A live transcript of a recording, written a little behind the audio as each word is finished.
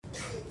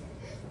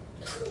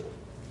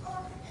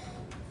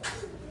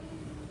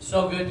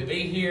So good to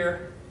be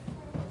here,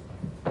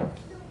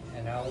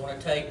 and I want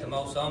to take the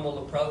most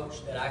humble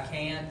approach that I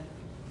can.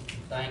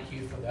 Thank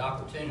you for the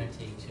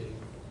opportunity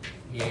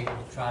to be able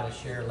to try to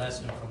share a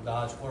lesson from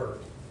God's Word.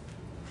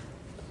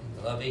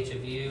 I love each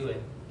of you,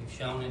 and you've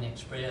shown and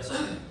expressed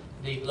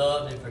deep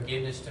love and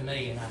forgiveness to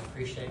me, and I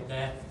appreciate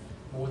that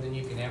more than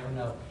you can ever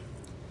know.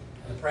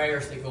 The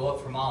prayers that go up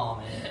for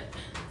Mom and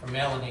for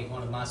Melanie,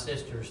 one of my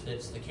sisters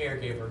that's the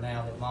caregiver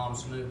now that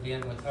Mom's moved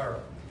in with her.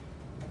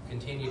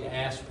 Continue to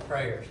ask for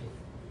prayers.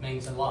 It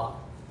means a lot.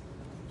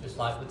 Just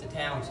like with the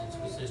Townsends,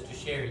 with Sister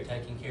Sherry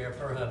taking care of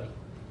her hubby.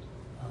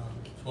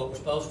 It's what we're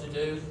supposed to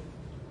do.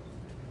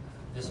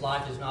 This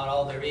life is not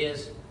all there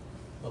is,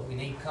 but we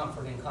need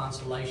comfort and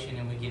consolation,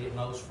 and we get it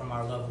most from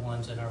our loved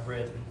ones and our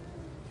brethren.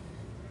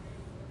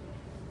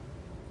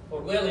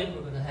 Lord willing,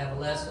 we're going to have a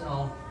lesson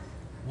on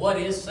what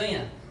is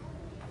sin.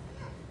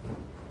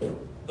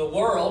 The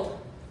world,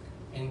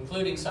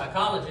 including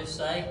psychologists,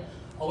 say,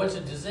 oh, it's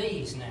a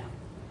disease now.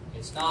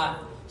 It's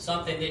not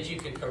something that you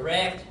can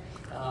correct.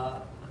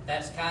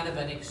 That's kind of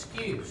an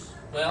excuse.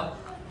 Well,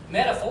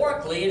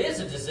 metaphorically, it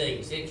is a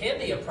disease. It can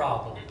be a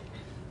problem.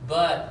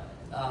 But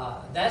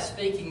that's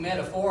speaking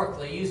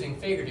metaphorically using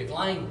figurative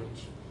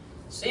language.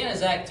 Sin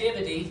is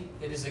activity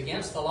that is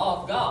against the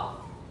law of God.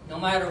 No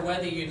matter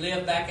whether you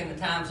live back in the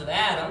times of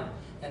Adam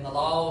and the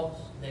law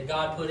that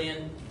God put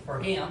in for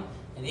him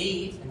and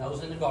Eve and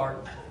those in the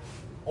garden,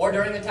 or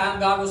during the time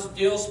God was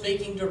still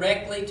speaking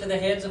directly to the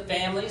heads of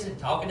families and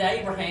talking to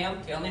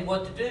Abraham, telling him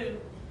what to do.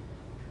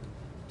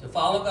 To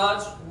follow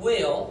God's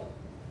will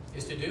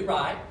is to do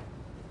right,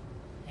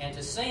 and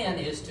to sin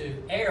is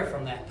to err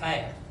from that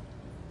path,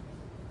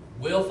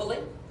 willfully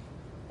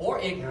or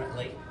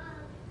ignorantly,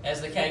 as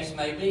the case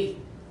may be.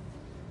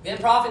 Then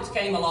prophets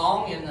came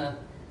along in the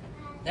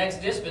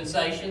next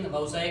dispensation, the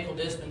Mosaical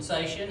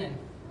dispensation, and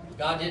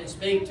God didn't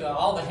speak to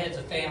all the heads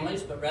of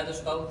families, but rather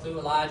spoke through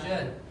Elijah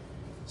and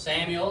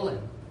Samuel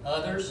and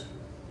others.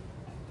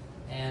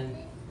 And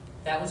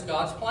that was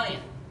God's plan.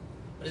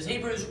 But as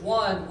Hebrews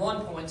 1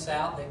 points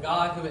out, that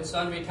God, who at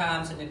sundry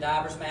times and in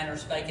divers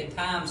manners spake in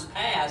times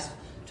past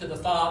to the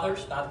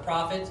fathers by the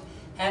prophets,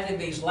 hath in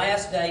these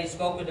last days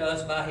spoken to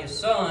us by his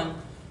Son,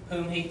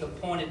 whom he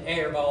appointed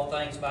heir of all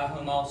things, by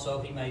whom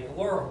also he made the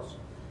worlds.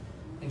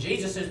 And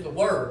Jesus is the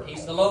Word.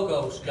 He's the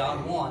Logos,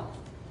 John 1.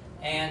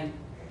 And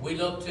we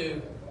look to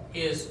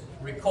his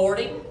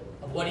recording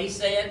of what he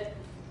said.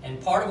 And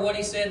part of what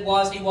he said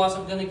was he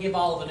wasn't going to give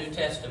all of the New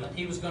Testament.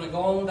 He was going to go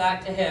on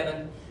back to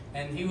heaven,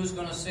 and he was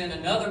going to send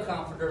another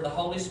Comforter, the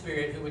Holy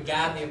Spirit, who would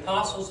guide the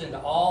apostles into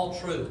all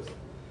truth.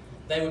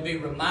 They would be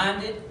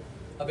reminded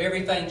of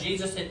everything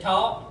Jesus had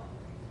taught,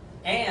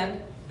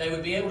 and they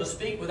would be able to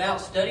speak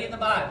without studying the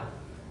Bible,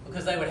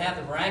 because they would have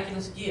the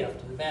miraculous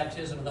gift of the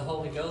baptism of the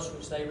Holy Ghost,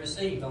 which they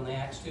received on the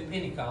Acts 2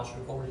 Pentecost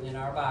recorded in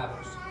our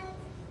Bibles.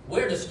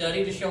 We're to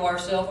study to show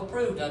ourselves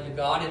approved unto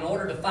God in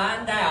order to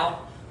find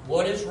out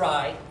what is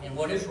right and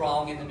what is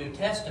wrong in the New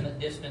Testament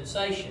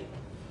dispensation.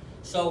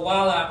 So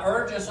while I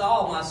urge us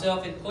all,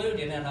 myself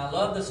included, and I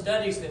love the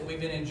studies that we've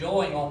been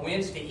enjoying on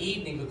Wednesday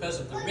evening because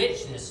of the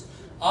richness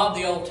of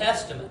the Old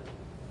Testament,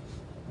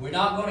 we're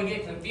not going to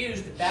get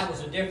confused that that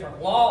was a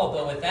different law,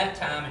 though, at that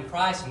time, and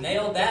Christ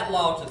nailed that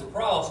law to the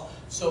cross.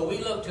 So we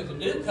look to the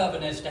New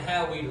Covenant as to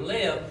how we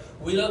live.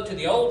 We look to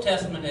the Old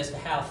Testament as to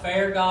how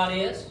fair God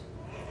is,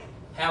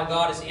 how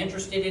God is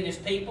interested in his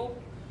people,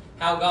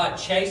 how God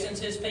chastens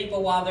his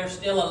people while they're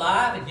still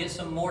alive and gives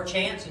them more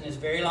chance in his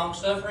very long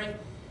suffering,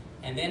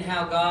 and then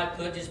how God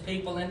put his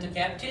people into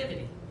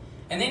captivity.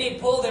 And then he'd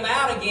pull them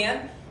out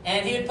again,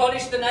 and he would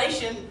punish the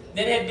nation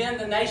that had been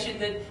the nation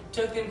that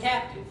took them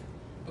captive.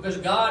 Because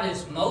God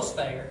is most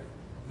fair.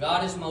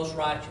 God is most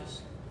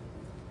righteous.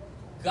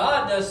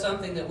 God does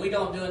something that we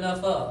don't do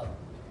enough of.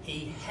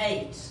 He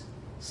hates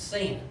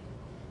sin.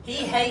 He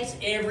hates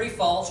every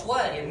false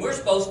way. And we're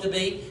supposed to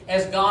be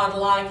as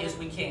God-like as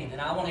we can.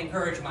 And I want to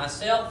encourage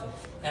myself,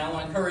 and I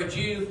want to encourage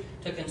you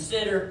to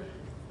consider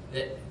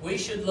that we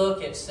should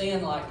look at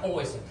sin like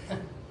poison.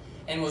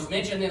 And was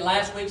mentioned in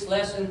last week's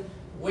lesson,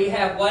 we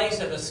have ways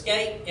of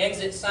escape,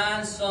 exit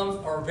signs.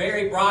 Some are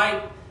very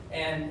bright,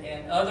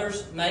 and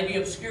others may be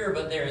obscure,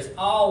 but there is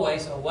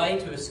always a way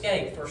to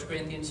escape. 1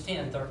 Corinthians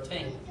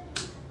 10:13.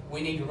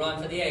 We need to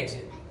run for the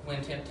exit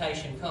when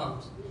temptation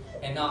comes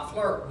and not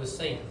flirt with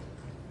sin.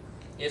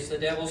 It's the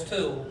devil's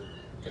tool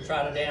to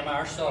try to damn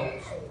our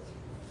souls.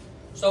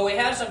 So we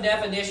have some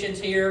definitions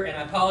here, and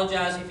I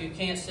apologize if you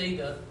can't see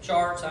the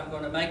charts. I'm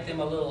going to make them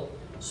a little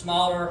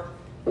smaller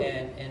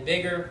and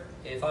bigger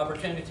if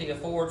opportunity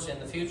affords in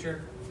the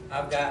future.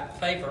 I've got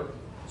paper,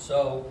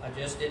 so I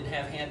just didn't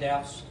have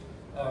handouts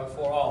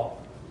for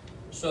all.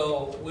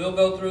 So we'll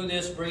go through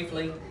this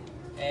briefly,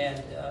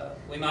 and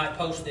we might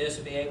post this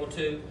and be able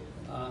to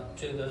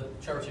the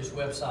church's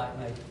website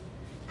maybe.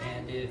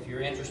 And if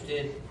you're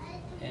interested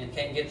and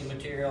can't get the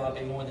material, I'll be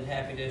more than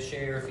happy to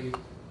share. If you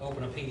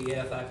open a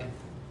PDF, I can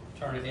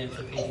turn it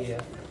into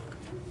PDF.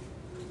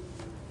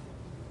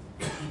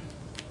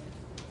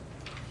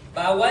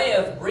 By way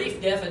of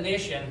brief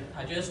definition,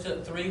 I just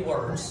took three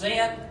words: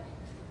 sin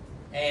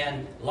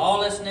and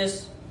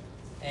lawlessness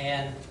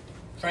and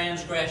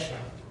transgression.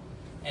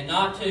 And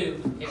not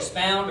to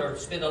expound or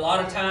spend a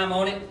lot of time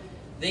on it,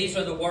 these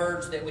are the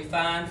words that we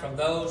find from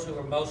those who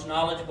are most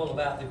knowledgeable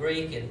about the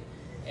Greek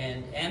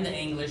and the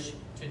English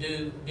to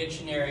do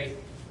dictionary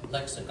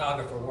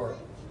lexicographer work.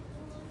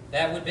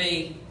 That would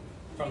be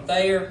from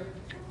Thayer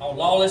on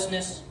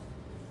lawlessness,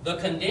 the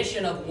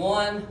condition of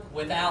one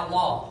without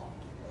law,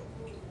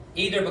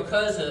 either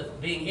because of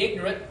being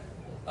ignorant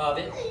of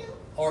it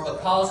or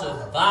because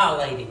of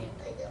violating it.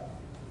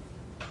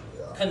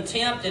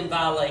 Contempt in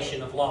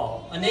violation of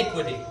law,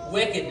 iniquity,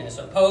 wickedness,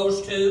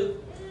 opposed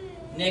to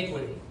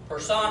iniquity,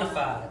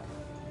 personified.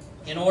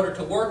 In order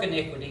to work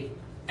iniquity,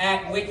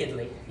 act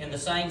wickedly, in the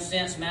same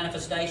sense,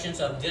 manifestations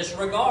of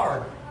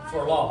disregard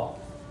for law,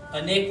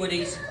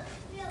 iniquities,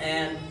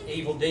 and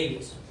evil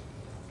deeds.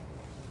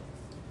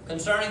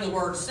 Concerning the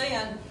word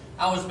sin,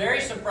 I was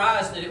very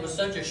surprised that it was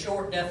such a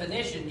short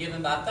definition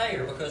given by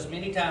Thayer, because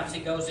many times he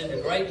goes into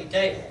great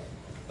detail.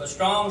 But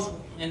Strong's,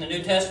 in the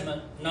New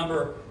Testament,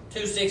 number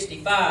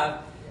 265,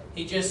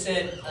 he just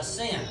said a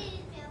sin,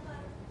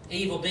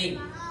 evil deed.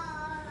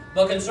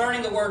 But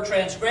concerning the word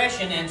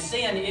transgression, and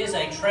sin is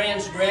a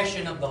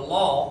transgression of the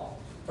law,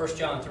 1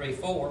 John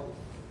 3:4,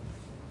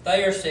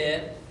 Thayer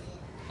said,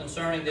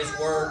 concerning this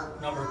word,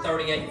 number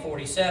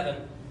 3847,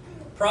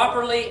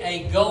 properly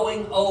a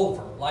going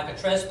over, like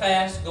a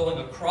trespass, going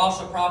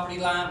across a property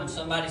line when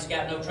somebody's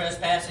got no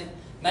trespassing.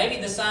 Maybe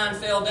the sign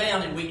fell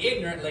down and we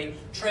ignorantly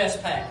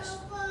trespassed.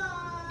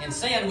 In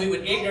sin, we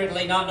would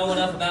ignorantly not know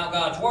enough about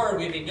God's Word.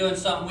 We'd be doing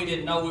something we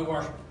didn't know we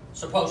weren't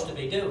supposed to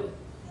be doing.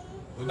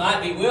 We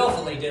might be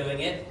willfully doing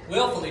it,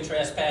 willfully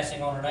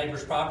trespassing on our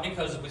neighbor's property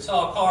because we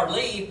saw a car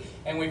leave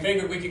and we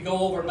figured we could go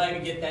over and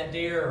maybe get that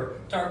deer or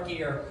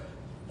turkey.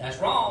 That's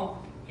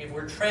wrong if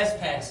we're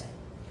trespassing.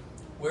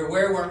 We're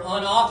where we're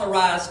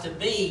unauthorized to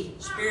be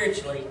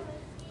spiritually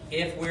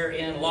if we're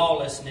in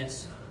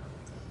lawlessness.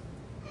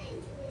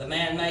 The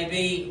man may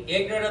be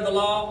ignorant of the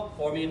law,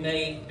 or he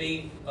may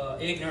be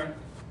ignorant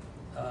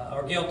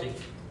or guilty,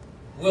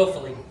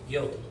 willfully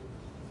guilty.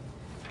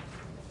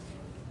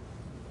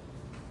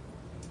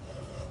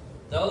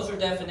 Those are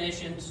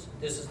definitions.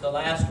 This is the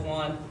last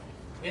one.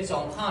 It's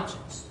on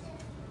conscience.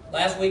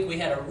 Last week we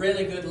had a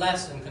really good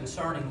lesson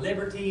concerning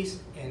liberties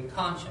and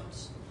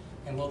conscience.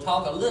 And we'll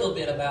talk a little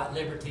bit about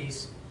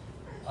liberties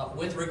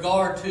with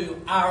regard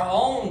to our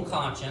own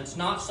conscience,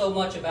 not so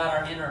much about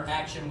our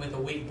interaction with a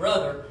weak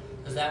brother,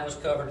 because that was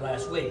covered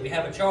last week. We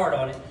have a chart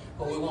on it,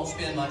 but we won't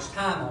spend much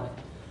time on it.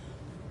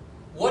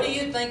 What do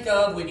you think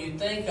of when you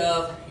think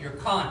of your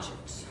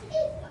conscience?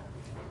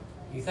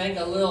 You think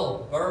a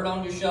little bird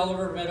on your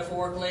shoulder,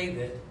 metaphorically,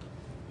 that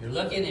you're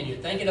looking and you're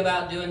thinking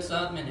about doing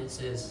something and it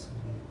says,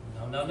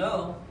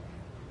 no,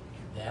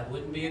 that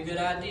wouldn't be a good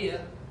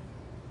idea.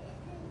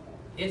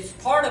 It's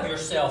part of your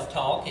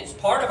self-talk. It's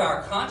part of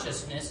our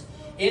consciousness.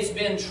 It's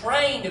been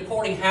trained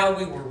according to how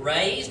we were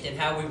raised and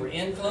how we were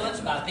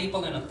influenced by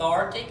people in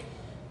authority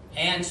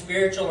and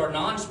spiritual or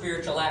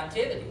non-spiritual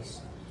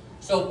activities.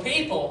 So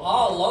people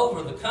all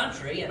over the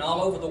country and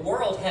all over the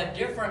world have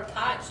different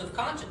types of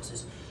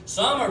consciences.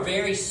 Some are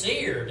very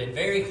seared and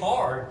very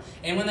hard,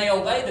 and when they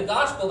obey the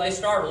gospel, they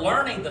start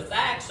learning the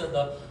facts of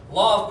the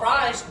law of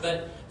Christ,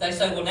 but they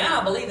say, well, now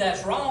I believe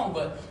that's wrong,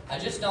 but I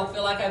just don't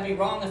feel like I'd be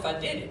wrong if I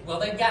did it. Well,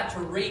 they've got to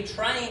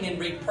retrain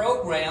and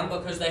reprogram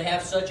because they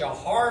have such a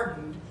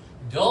hardened,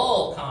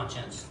 dull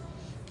conscience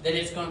that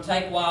it's going to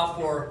take a while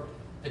for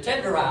the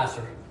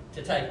tenderizer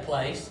to take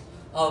place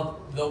of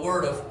the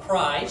word of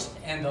Christ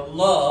and the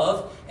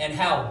love and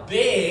how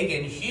big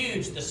and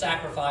huge the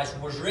sacrifice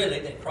was really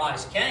that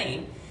Christ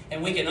came.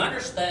 And we can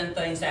understand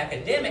things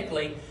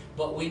academically,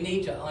 but we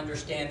need to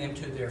understand them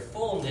to their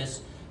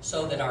fullness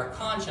so that our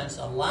conscience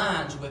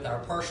aligns with our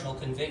personal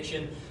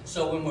conviction.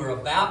 So when we're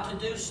about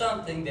to do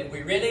something that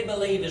we really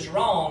believe is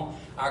wrong,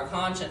 our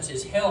conscience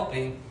is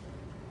helping.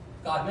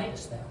 God made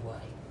us that way.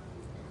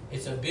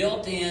 It's a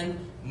built-in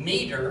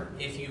meter,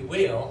 if you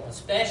will,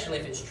 especially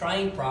if it's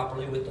trained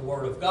properly with the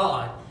Word of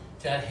God,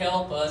 to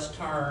help us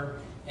turn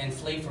and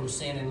flee from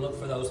sin and look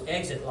for those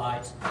exit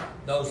lights,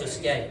 those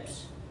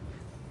escapes.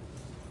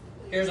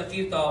 Here's a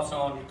few thoughts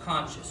on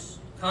conscience.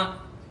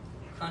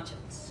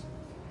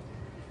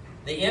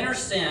 The inner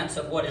sense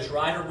of what is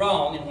right or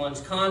wrong in one's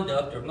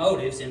conduct or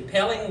motives,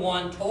 impelling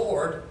one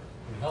toward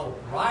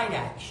right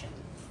action.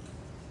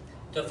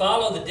 To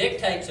follow the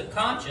dictates of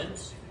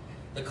conscience,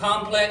 the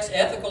complex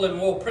ethical and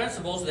moral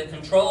principles that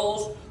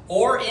controls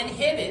or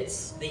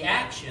inhibits the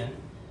action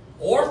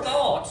or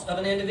thoughts of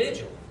an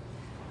individual.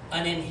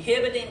 An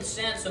inhibiting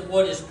sense of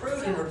what is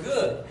prudent or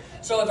good.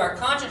 So if our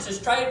conscience is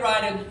trained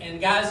right,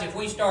 and guys, if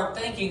we start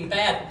thinking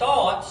bad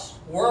thoughts,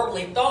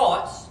 worldly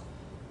thoughts,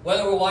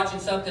 whether we're watching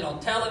something on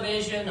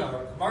television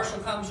or a commercial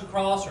comes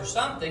across or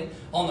something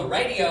on the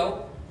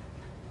radio,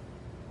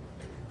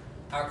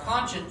 our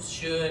conscience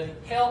should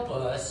help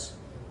us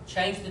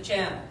change the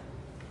channel.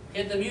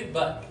 Hit the mute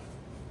button.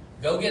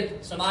 Go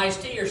get some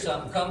iced tea or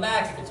something. Come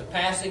back if it's a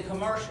passing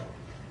commercial.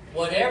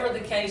 Whatever the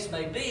case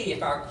may be,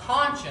 if our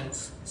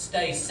conscience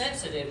stays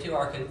sensitive to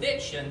our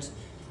convictions,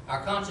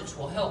 our conscience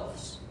will help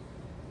us.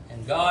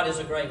 And God is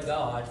a great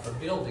God for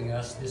building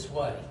us this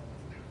way,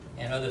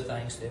 and other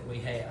things that we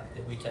have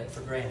that we take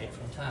for granted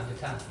from time to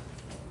time.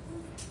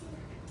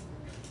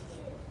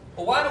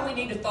 Well, why do we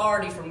need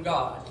authority from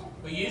God?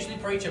 We usually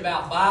preach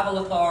about Bible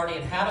authority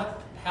and how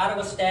to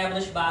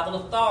establish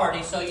Bible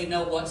authority so you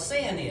know what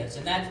sin is.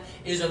 And that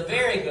is a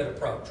very good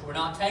approach. We're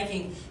not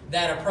taking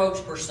that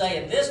approach per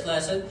se in this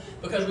lesson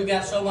because we've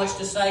got so much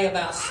to say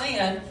about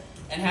sin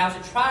and how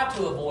to try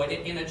to avoid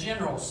it in a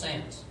general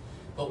sense.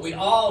 But we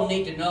all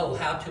need to know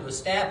how to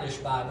establish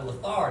Bible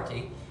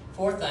authority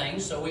for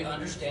things so we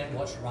understand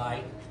what's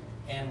right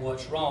and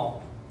what's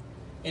wrong.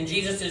 In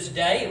Jesus'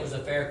 day, it was a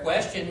fair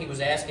question. He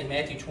was asked in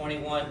Matthew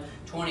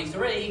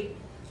 21:23,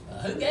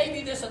 who gave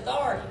you this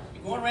authority?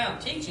 You're going around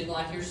teaching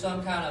like you're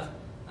some kind of,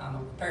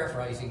 I'm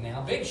paraphrasing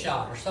now, big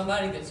shot or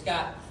somebody that's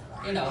got,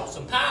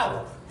 some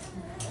power.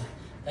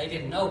 They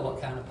didn't know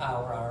what kind of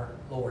power our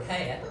Lord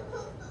had.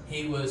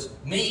 He was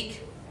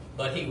meek,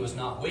 but he was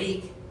not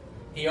weak.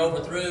 He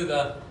overthrew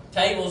the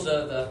tables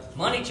of the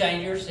money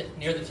changers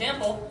near the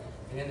temple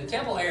and in the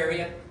temple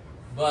area,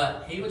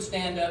 but he would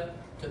stand up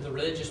to the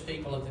religious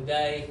people of the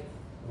day,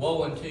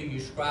 woe unto you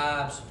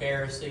scribes,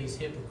 Pharisees,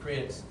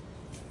 hypocrites,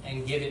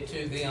 and give it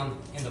to them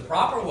in the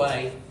proper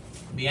way,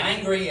 be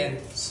angry and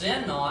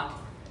sin not,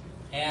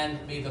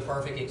 and be the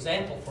perfect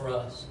example for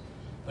us.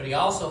 But he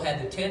also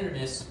had the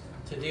tenderness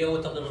to deal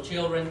with the little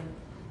children,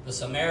 the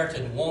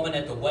Samaritan woman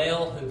at the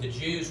well, who the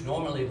Jews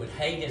normally would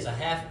hate as a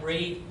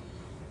half-breed,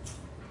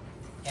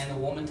 and the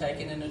woman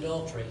taken in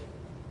adultery.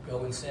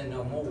 Go and sin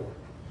no more.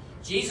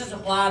 Jesus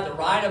applied the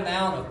right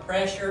amount of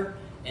pressure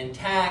and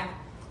tact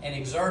and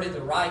exerted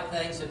the right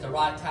things at the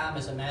right time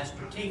as a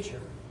master teacher.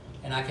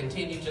 And I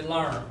continue to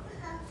learn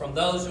from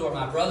those who are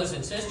my brothers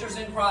and sisters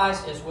in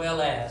Christ as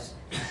well as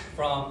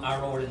from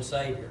our Lord and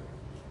Savior.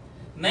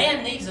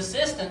 Man needs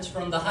assistance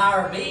from the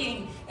higher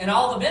being and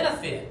all the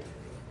benefit.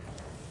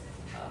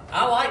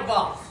 I like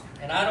golf,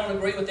 and I don't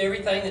agree with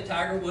everything that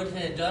Tiger Woods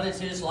had done in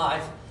his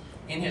life,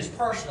 in his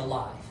personal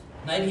life.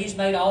 Maybe he's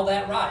made all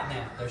that right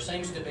now. There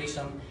seems to be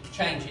some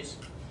changes.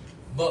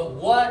 But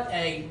what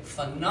a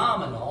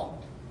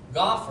phenomenal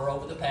golfer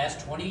over the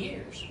past 20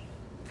 years.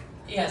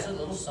 He has a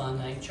little son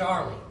named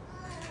Charlie.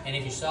 And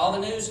if you saw the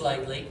news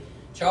lately,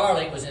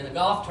 Charlie was in a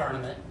golf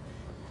tournament.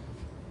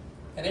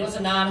 And it was a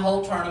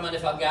 9-hole tournament,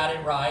 if I've got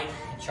it right.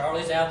 And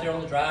Charlie's out there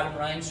on the driving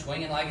range,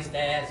 swinging like his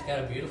dad. He's got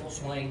a beautiful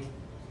swing.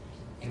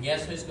 And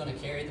guess who's going to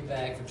carry the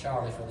bag for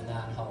Charlie for the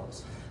 9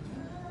 holes?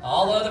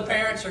 All the other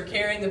parents are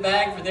carrying the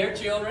bag for their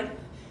children.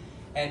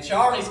 And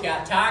Charlie's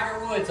got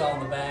Tiger Woods on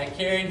the bag,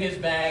 carrying his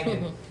bag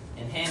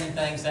and handing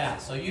things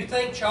out. So you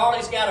think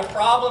Charlie's got a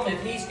problem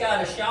if he's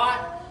got a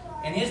shot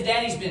and his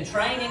daddy's been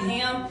training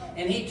him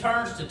and he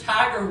turns to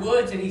Tiger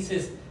Woods and he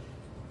says,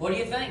 what do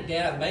you think,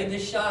 Dad? I've made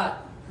this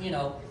shot,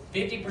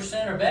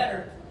 50% or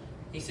better.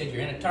 He said,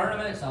 you're in a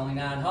tournament, it's only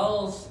 9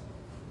 holes.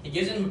 He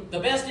gives him the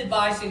best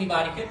advice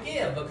anybody could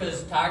give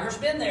because Tiger's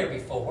been there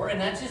before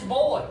and that's his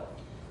boy.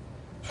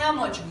 How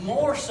much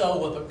more so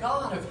will the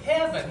God of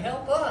heaven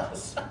help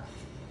us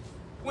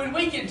when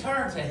we can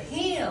turn to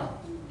Him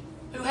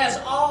who has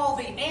all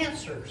the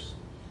answers?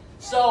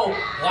 So,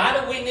 why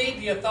do we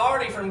need the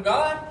authority from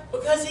God?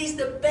 Because He's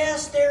the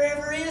best there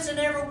ever is and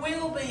ever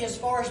will be as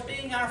far as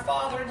being our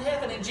Father in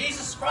heaven. And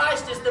Jesus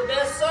Christ is the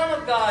best Son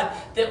of God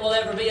that will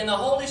ever be. And the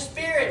Holy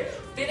Spirit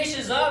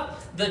finishes up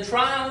the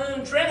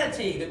triune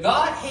Trinity, the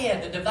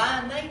Godhead, the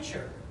divine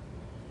nature.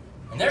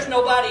 And there's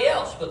nobody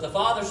else but the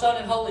Father, Son,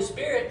 and Holy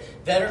Spirit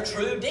that are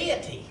true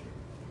deity.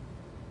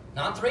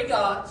 Not 3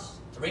 gods,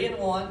 3 in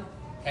 1.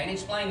 Can't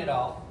explain it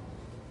all.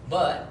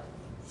 But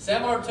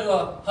similar to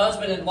a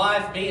husband and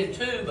wife being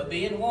 2 but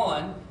being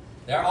 1,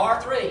 there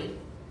are 3,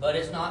 but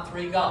it's not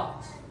 3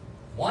 gods.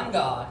 1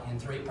 God in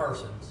 3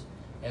 persons,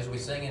 as we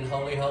sing in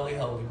Holy, Holy,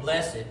 Holy,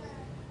 Blessed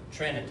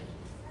Trinity.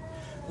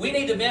 We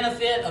need the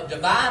benefit of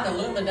divine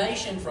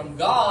illumination from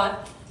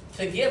God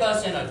to give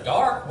us in a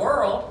dark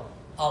world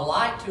a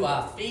light to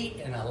our feet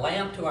and a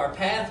lamp to our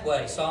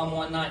pathway. Psalm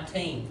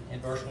 119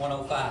 and verse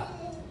 105.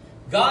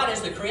 God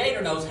as the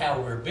Creator knows how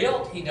we're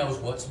built. He knows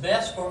what's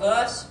best for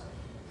us.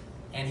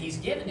 And He's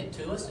given it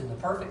to us in the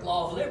perfect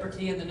law of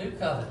liberty in the New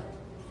Covenant.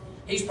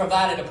 He's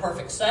provided a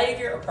perfect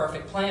Savior, a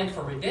perfect plan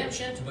for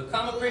redemption, to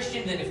become a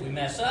Christian, that if we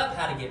mess up,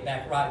 how to get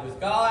back right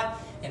with God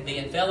and be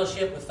in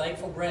fellowship with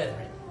faithful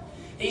brethren.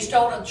 He's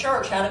told the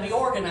church how to be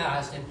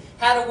organized and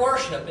how to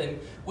worship, and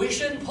we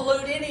shouldn't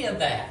pollute any of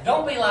that.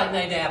 Don't be like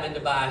Nadab and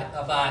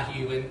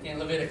Abihu in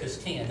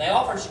Leviticus 10. They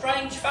offered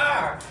strange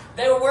fire.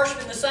 They were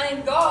worshiping the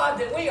same God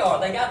that we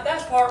are. They got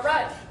that part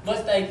right,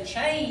 but they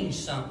changed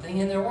something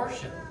in their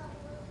worship.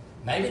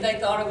 Maybe they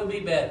thought it would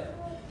be better.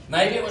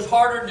 Maybe it was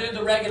harder to do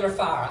the regular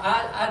fire.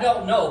 I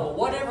don't know, but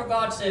whatever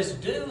God says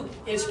do,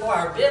 it's for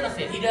our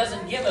benefit. He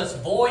doesn't give us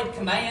void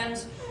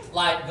commands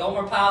like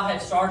Gomer Pyle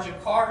had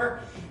Sergeant Carter,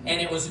 and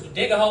it was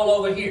dig a hole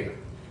over here,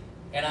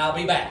 and I'll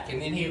be back.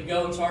 And then he would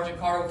go, and Sergeant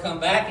Carter would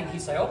come back, and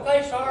he'd say,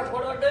 okay, Sarge,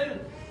 what do I do?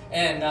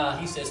 And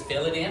he says,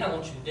 fill it in. I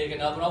want you to dig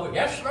another one over.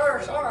 Yes,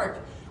 sir, Sarge.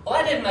 Well,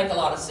 that didn't make a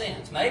lot of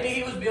sense. Maybe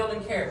he was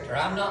building character.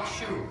 I'm not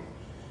sure.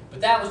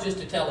 But that was just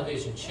a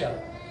television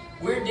show.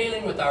 We're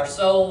dealing with our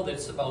soul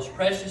that's the most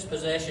precious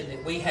possession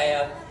that we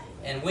have,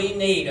 and we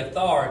need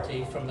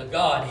authority from the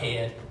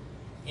Godhead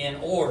in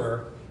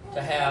order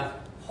to have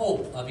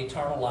hope of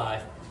eternal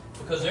life,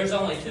 because there's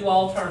only two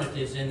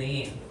alternatives in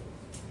the end.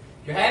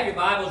 If you have your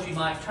Bibles, you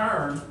might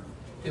turn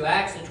to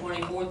Acts the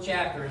 24th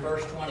chapter and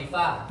verse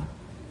 25.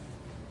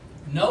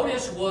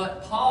 Notice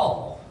what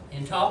Paul,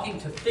 in talking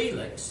to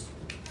Felix,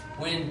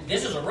 when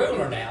this is a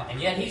ruler now,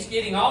 and yet he's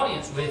getting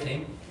audience with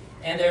him,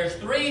 and there's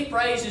three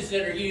phrases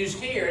that are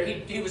used here.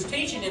 He was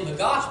teaching him the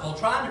gospel,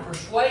 trying to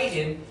persuade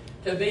him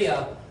to be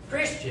a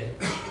Christian.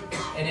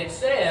 And it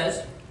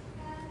says,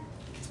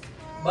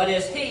 but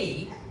as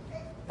he,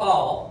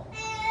 Paul,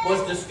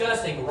 was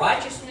discussing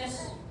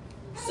righteousness,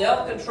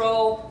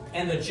 self-control,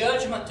 and the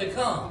judgment to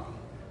come.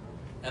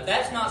 Now,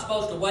 that's not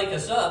supposed to wake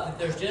us up. If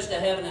there's just a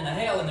heaven and a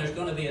hell and there's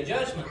going to be a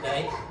judgment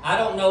day, I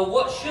don't know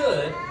what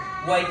should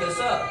wake us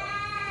up.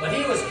 But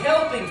he was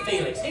helping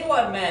Felix. He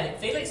wasn't mad at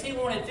Felix. He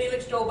wanted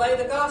Felix to obey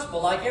the gospel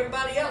like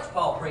everybody else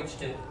Paul preached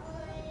to.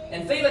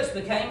 And Felix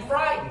became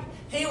frightened.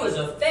 He was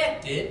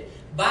affected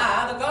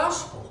by the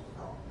gospel.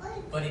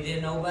 But he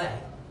didn't obey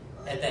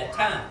at that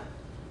time.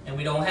 And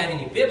we don't have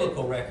any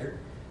biblical record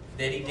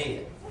that he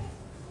did.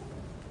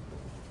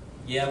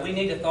 Yeah, we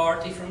need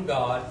authority from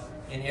God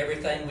in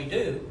everything we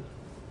do,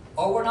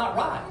 or we're not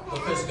right.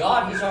 Because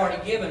God has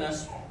already given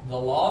us the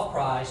law of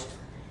Christ,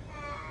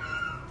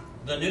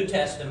 the New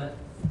Testament,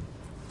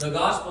 the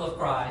gospel of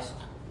Christ,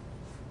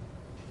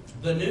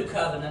 the new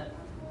covenant,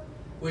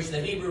 which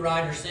the Hebrew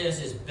writer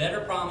says is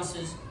better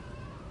promises,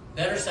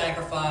 better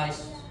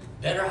sacrifice,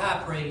 better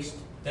high priest,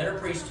 better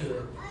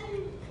priesthood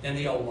than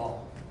the old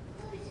law.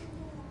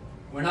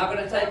 We're not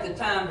going to take the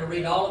time to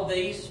read all of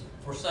these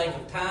for sake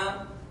of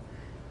time,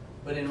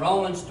 but in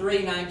Romans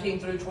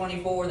 3:19 through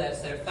 24,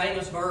 that's their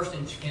famous verse.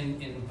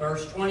 In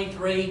verse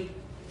 23,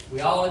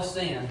 we all have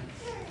sinned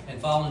and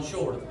fallen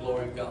short of the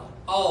glory of God.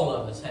 All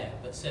of us have,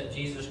 except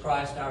Jesus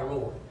Christ our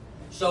Lord.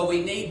 So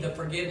we need the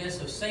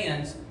forgiveness of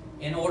sins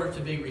in order to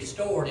be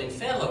restored in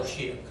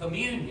fellowship,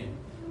 communion,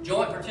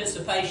 joint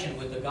participation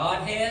with the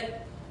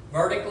Godhead,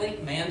 vertically,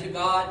 man to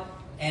God,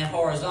 and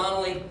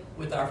horizontally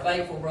with our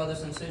faithful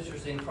brothers and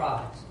sisters in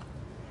Christ.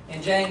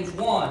 In James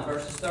 1,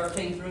 verses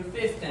 13 through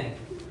 15,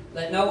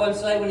 let no one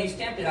say when he's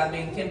tempted, I'm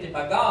being tempted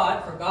by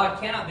God, for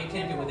God cannot be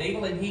tempted with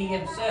evil, and he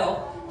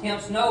himself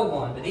tempts no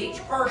one. But each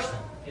person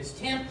is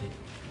tempted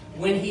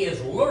when he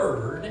is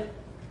lured,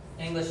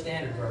 English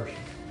Standard Version,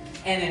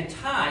 and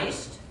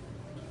enticed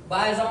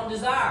by his own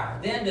desire.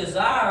 Then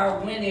desire,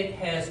 when it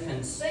has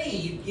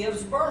conceived,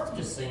 gives birth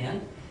to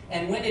sin,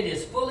 and when it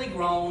is fully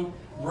grown,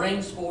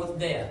 brings forth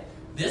death.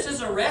 This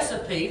is a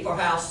recipe for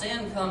how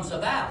sin comes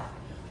about.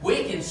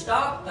 We can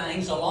stop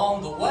things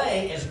along the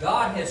way as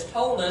God has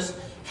told us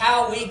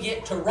how we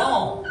get to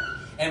Rome.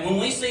 And when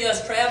we see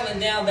us traveling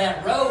down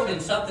that road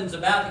and something's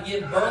about to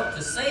give birth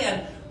to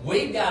sin,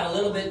 we've got a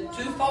little bit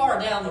too far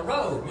down the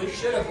road. We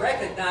should have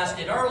recognized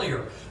it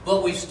earlier,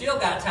 but we've still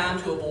got time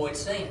to avoid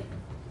sin.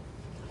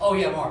 Oh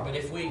yeah, Mark, but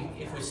if we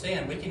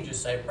sin, we can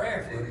just say a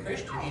prayer for a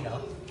Christian, you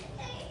know.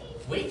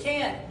 We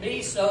can't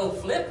be so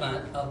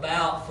flippant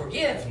about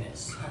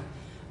forgiveness.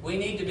 We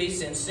need to be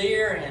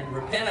sincere, and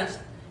repentance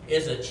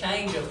is a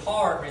change of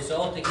heart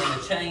resulting in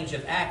a change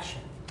of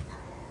action.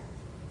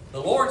 The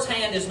Lord's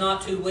hand is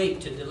not too weak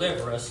to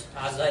deliver us,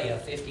 Isaiah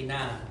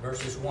 59,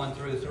 verses 1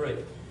 through 3.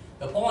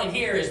 The point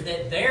here is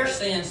that their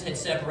sins had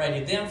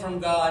separated them from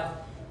God.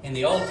 In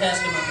the Old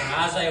Testament, when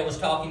Isaiah was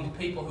talking to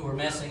people who were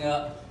messing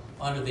up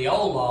under the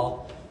old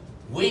law,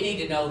 we need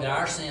to know that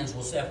our sins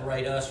will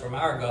separate us from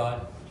our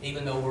God,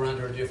 even though we're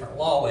under a different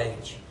law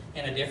age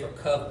and a different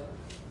covenant.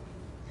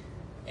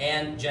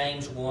 And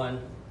James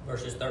 1,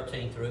 verses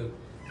 13 through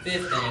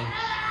 15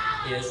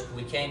 is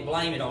we can't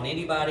blame it on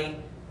anybody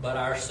but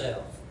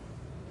ourselves.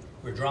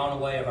 We're drawn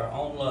away of our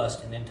own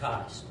lust and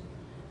enticed.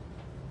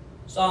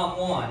 Psalm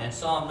 1 and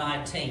Psalm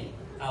 19.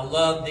 I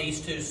love these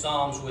two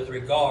psalms with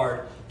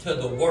regard to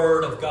the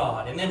Word of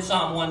God. And then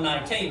Psalm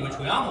 119, which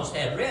we almost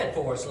had read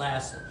for us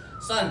last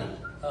Sunday.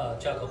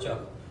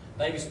 Chuckle.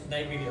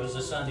 Maybe it was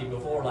the Sunday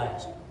before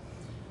last.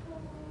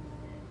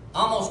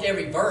 Almost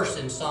every verse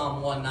in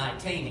Psalm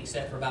 119,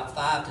 except for about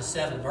 5 to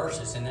 7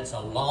 verses, and it's a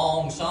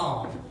long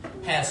psalm,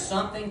 has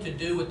something to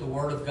do with the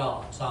Word of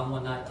God. Psalm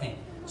 119.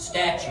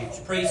 Statutes,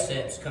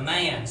 precepts,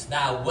 commands,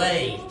 thy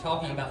way,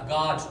 talking about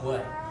God's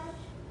way.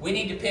 We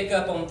need to pick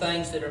up on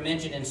things that are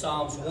mentioned in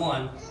Psalms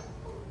 1,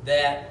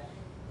 that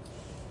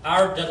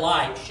our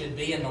delight should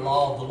be in the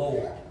law of the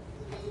Lord.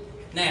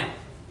 Now,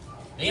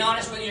 be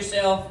honest with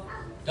yourself.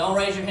 Don't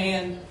raise your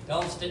hand.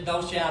 Don't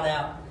shout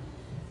out.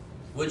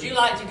 Would you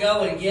like to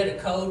go and get a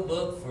code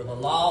book for the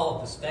law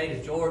of the state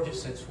of Georgia,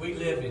 since we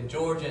live in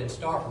Georgia, and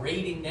start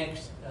reading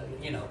next,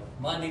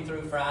 Monday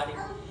through Friday?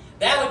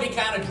 That would be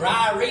kind of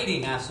dry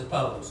reading, I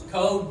suppose.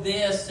 Code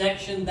this,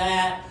 section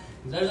that.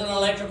 There's an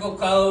electrical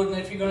code, and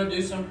if you're going to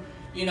do some,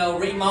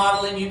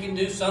 remodeling, you can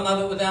do some of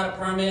it without a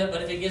permit.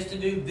 But if it gets to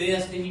do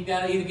this, then you've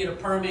got to either get a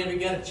permit or you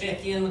got to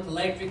check in with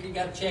electric, you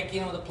got to check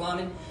in with the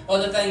plumbing.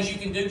 Other things you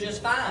can do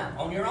just fine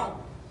on your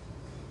own.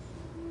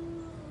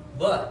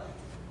 But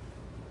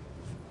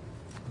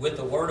with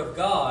the Word of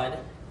God,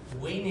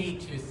 we need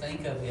to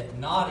think of it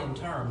not in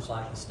terms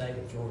like the State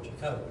of Georgia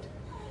Code.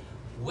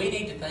 We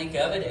need to think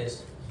of it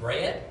as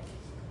bread,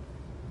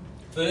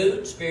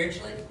 food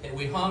spiritually, that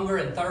we hunger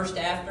and thirst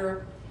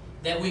after,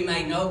 that we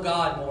may know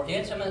God more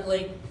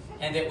intimately,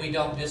 and that we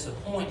don't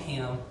disappoint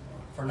Him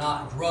for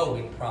not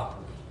growing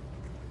properly.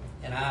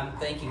 And I'm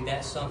thinking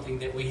that's something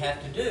that we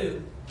have to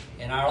do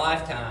in our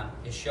lifetime,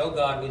 is show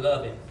God we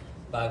love Him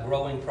by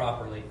growing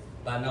properly,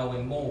 by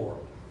knowing more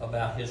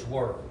about His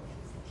Word.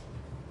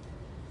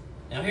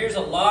 Now here's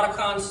a lot of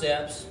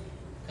concepts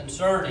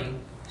concerning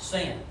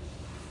sin.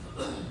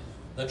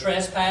 The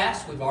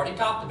trespass, we've already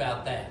talked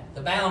about that.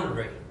 The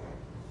boundary.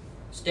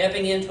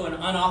 Stepping into an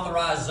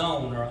unauthorized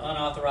zone or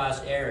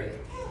unauthorized area.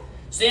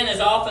 Sin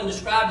is often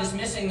described as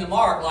missing the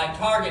mark, like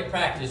target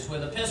practice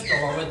with a pistol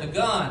or with a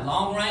gun,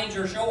 long range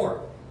or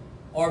short,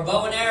 or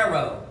bow and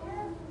arrow,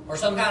 or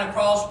some kind of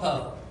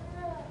crossbow,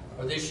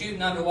 or this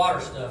shooting underwater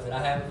stuff that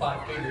I haven't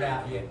quite figured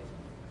out yet.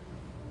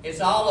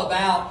 It's all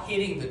about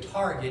hitting the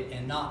target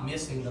and not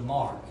missing the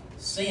mark.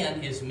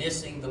 Sin is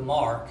missing the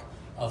mark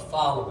of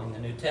following the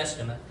New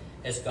Testament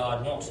as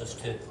God wants us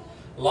to.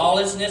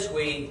 Lawlessness,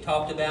 we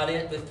talked about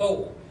it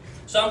before.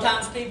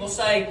 Sometimes people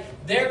say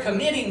they're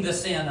committing the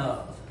sin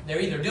of.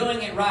 They're either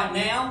doing it right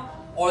now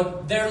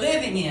or they're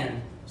living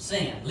in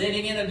sin,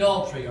 living in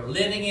adultery or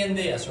living in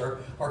this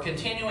or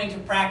continuing to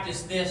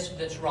practice this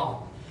that's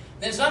wrong.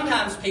 Then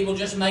sometimes people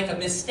just make a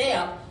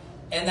misstep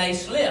and they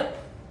slip.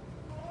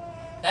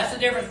 That's the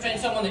difference between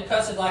someone that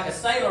cusses like a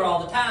sailor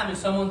all the time and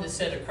someone that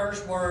said a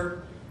curse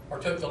word or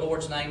took the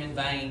Lord's name in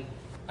vain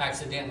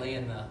accidentally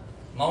in the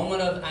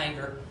moment of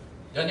anger.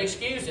 Doesn't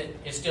excuse it.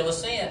 It's still a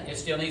sin. It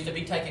still needs to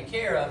be taken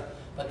care of.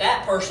 But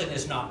that person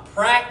is not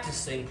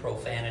practicing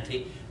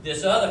profanity.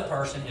 This other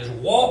person is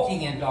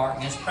walking in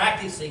darkness,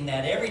 practicing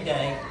that every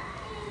day.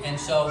 And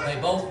so they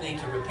both need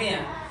to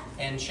repent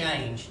and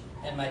change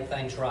and make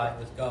things right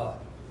with God.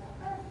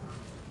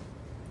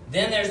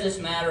 Then there's this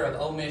matter of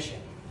omission.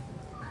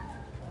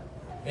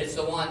 It's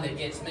the one that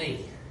gets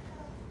me.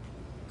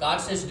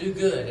 God says do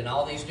good in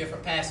all these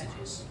different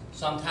passages.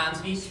 Sometimes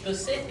He's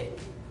specific.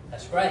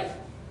 That's great.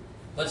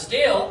 But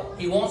still,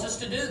 He wants us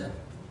to do them.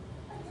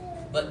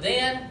 But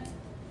then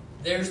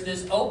there's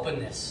this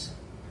openness.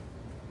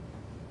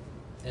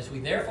 As we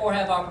therefore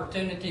have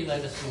opportunity,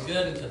 let us do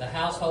good into the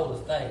household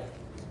of faith.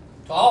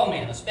 To all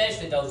men,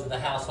 especially those of the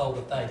household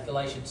of faith.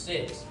 Galatians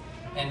 6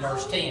 and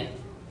verse 10.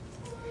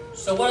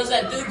 So what does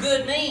that do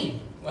good mean?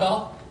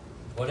 Well,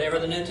 whatever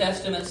the New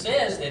Testament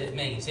says that it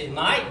means. It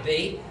might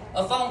be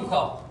a phone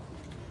call.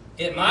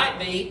 It might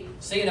be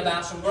seeing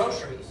about some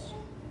groceries.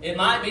 It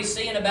might be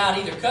seeing about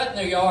either cutting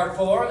their yard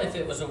for them if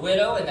it was a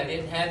widow and they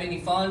didn't have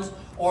any funds,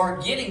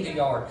 or getting the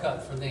yard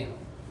cut for them.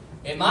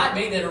 It might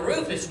be that a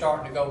roof is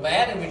starting to go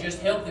bad and we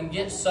just help them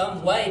get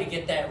some way to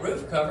get that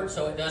roof covered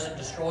so it doesn't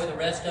destroy the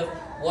rest of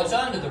what's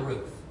under the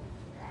roof.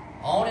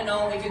 On and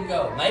on we can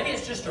go. Maybe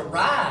it's just a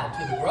ride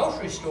to the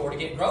grocery store to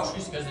get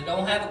groceries because they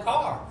don't have a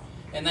car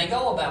and they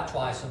go about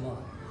twice a month.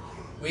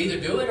 We either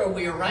do it or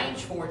we arrange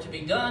for it to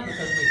be done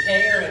because we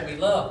care and we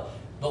love.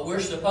 But we're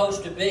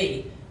supposed to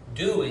be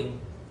doing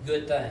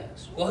good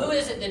things. Well, who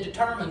is it that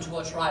determines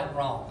what's right and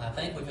wrong? I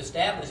think we've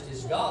established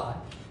is God,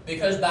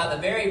 because by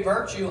the very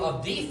virtue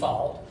of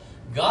default,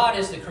 God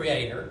is the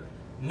creator,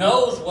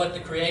 knows what the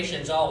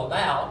creation's all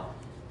about,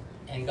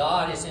 and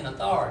God is in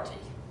authority.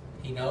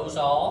 He knows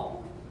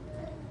all.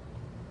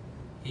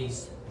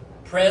 He's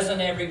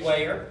present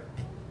everywhere,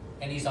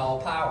 and He's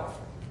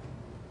all-powerful.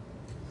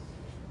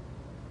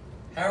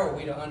 How are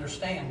we to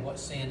understand what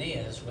sin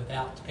is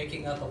without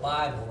picking up a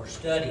Bible or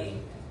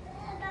studying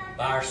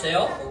by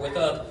ourselves or with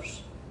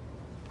others?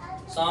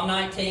 Psalm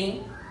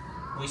 19,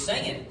 we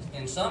sing it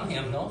in some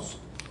hymnals.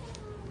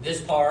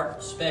 This part,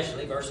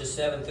 especially verses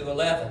 7 through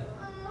 11,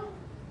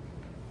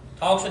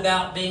 talks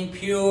about being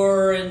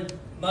pure and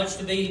much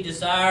to be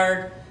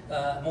desired,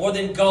 more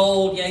than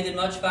gold, yea, than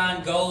much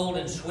fine gold,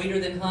 and sweeter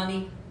than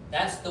honey.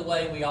 That's the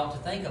way we ought to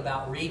think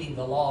about reading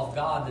the law of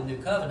God, the New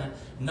Covenant,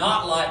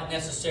 not like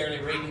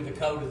necessarily reading the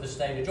code of the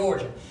state of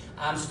Georgia.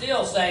 I'm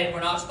still saying we're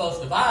not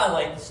supposed to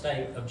violate the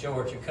state of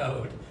Georgia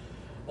code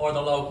or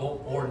the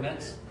local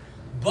ordinance,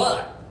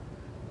 but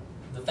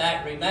the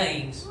fact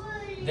remains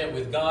that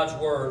with God's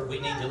Word we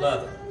need to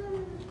love it.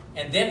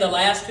 And then the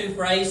last two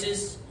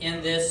phrases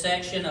in this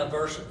section of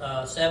verse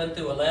 7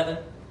 through 11.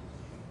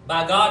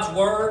 By God's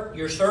Word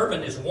your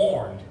servant is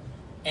warned,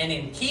 and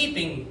in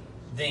keeping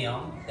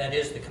them, that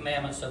is the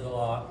commandments of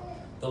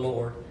the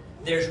Lord,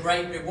 there's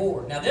great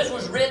reward. Now this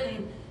was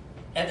written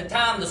at the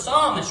time the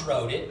psalmist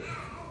wrote it,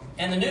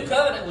 and the New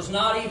Covenant was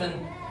not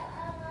even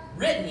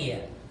written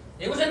yet.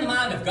 It was in the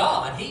mind of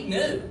God. He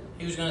knew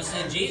He was going to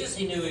send Jesus.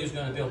 He knew He was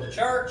going to build a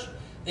church.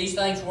 These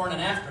things weren't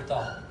an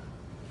afterthought.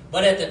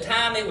 But at the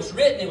time it was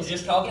written, it was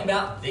just talking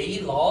about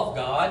the law of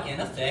God in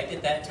effect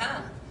at that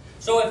time.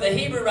 So if the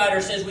Hebrew writer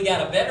says we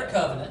got a better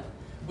covenant,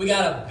 we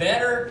got a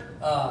better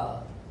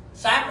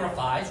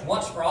sacrifice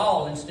once for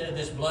all instead of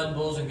this blood and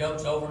bulls and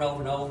goats over and over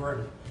and over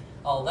and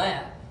all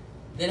that,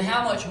 then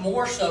how much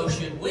more so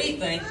should we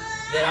think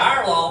that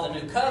our law, the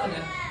New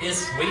Covenant,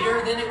 is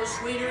sweeter than it was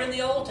sweeter in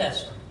the Old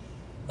Testament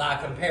by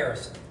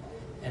comparison,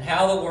 and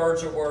how the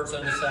words are words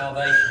unto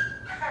salvation.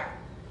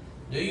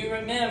 Do you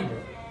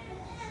remember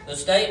the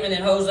statement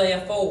in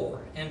Hosea 4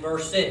 and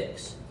verse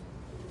 6?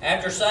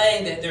 After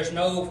saying that there's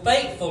no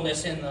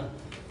faithfulness in the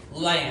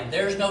land,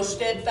 there's no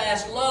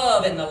steadfast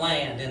love in the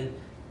land, and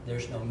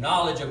there's no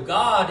knowledge of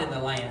God in the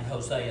land,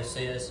 Hosea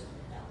says,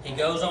 he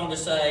goes on to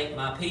say,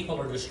 my people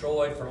are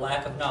destroyed for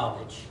lack of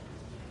knowledge.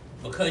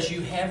 Because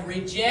you have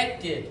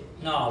rejected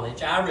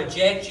knowledge. I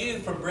reject you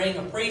from bringing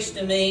a priest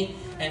to me,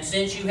 and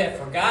since you have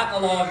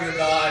forgotten the law of your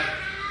God,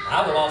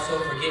 I will also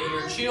forget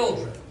your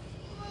children.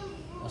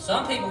 Now,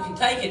 some people can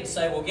take it and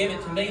say, well, give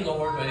it to me,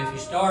 Lord, but if you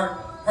start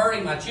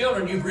hurting my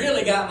children, you've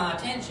really got my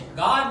attention.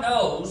 God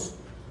knows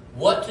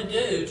what to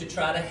do to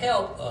try to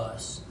help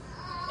us.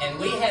 And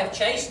we have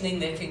chastening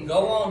that can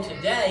go on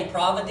today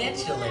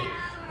providentially,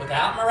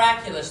 without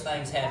miraculous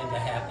things having to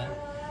happen,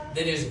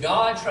 that is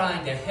God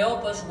trying to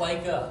help us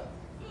wake up.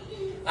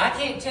 I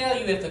can't tell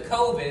you if the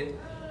COVID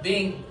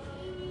being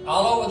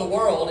all over the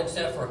world,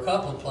 except for a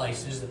couple of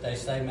places that they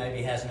say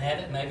maybe hasn't had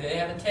it, maybe they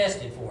haven't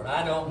tested for it.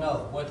 I don't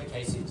know what the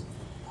case is.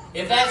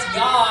 If that's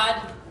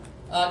God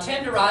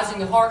tenderizing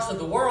the hearts of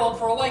the world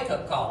for a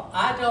wake-up call,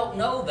 I don't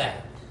know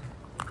that.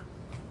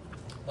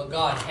 But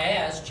God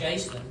has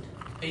chastened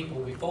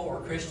people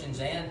before, Christians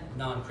and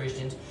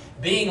non-Christians,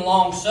 being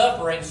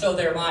long-suffering so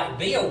there might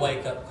be a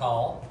wake-up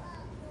call,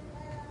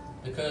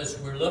 because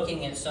we're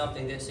looking at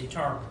something that's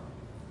eternal.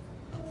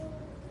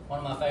 One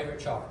of my favorite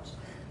charts.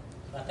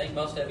 I think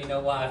most of you know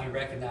why if you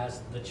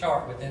recognize the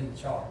chart within the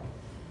chart.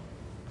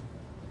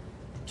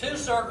 Two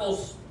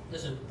circles.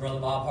 This is Brother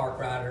Bob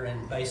Harkrider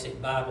in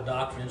Basic Bible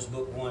Doctrines,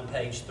 Book 1,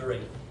 page 3.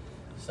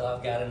 So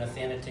I've got an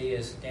affinity,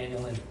 as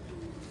Daniel and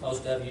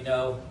most of you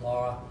know,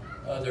 Laura,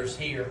 others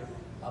here,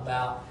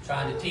 about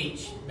trying to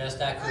teach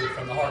best I could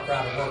from the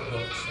Harkrider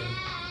workbooks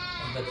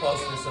and the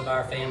closeness of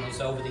our families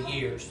over the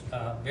years.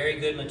 Very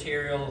good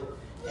material,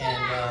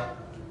 and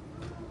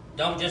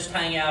don't just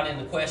hang out in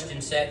the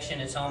question section.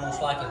 It's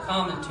almost like a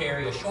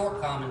commentary, a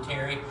short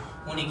commentary,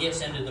 when he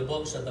gets into the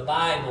books of the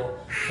Bible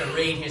to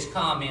read his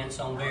comments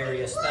on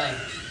various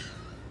things.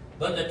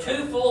 But the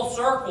two full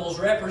circles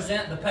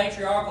represent the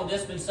patriarchal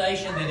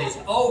dispensation that is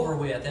over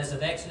with, as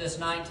of Exodus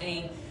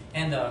 19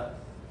 and the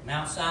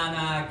Mount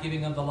Sinai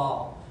giving of the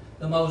law.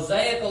 The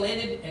Mosaical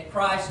ended at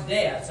Christ's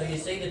death. So you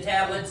see the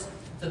tablets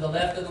to the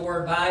left of the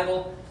word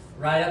Bible,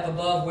 right up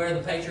above where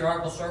the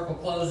patriarchal circle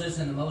closes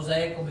and the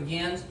Mosaical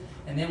begins.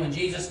 And then when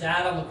Jesus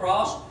died on the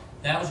cross,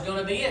 that was going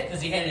to be it,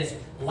 because he had his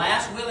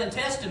last will and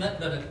testament,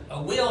 but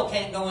a will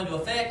can't go into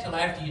effect till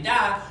after you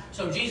die.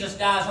 So Jesus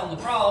dies on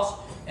the cross,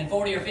 and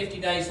 40 or 50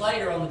 days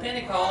later on the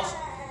Pentecost,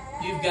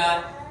 you've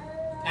got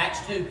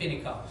Acts 2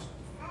 Pentecost.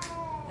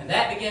 And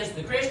that begins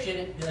the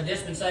Christian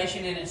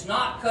dispensation, and it's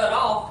not cut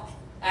off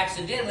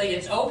accidentally.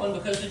 It's open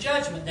because the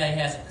judgment day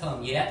hasn't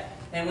come yet.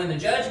 And when the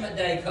judgment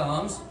day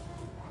comes,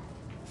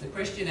 the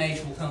Christian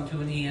age will come to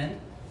an end.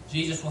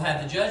 Jesus will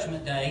have the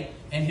judgment day,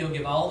 and he'll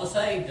give all the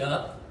saved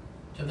up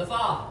to the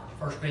Father.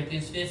 1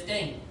 Corinthians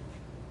 15.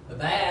 The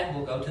bad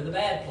will go to the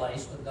bad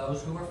place, but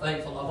those who are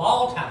faithful of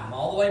all time,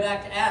 all the way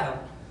back to Adam,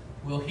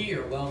 will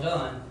hear, well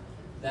done,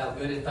 thou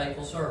good and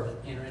faithful servant,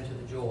 enter into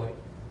the joy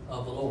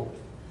of the Lord.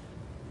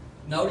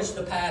 Notice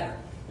the pattern,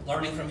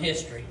 learning from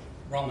history,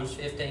 Romans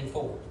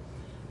 15:4.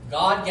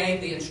 God gave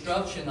the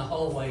instruction the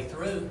whole way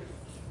through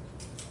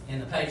in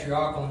the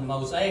patriarchal and the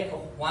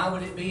Mosaical. Why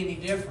would it be any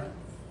different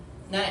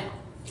now,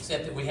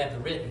 except that we have the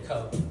written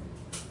code?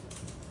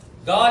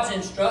 God's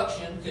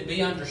instruction could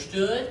be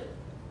understood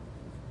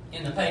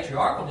in the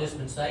patriarchal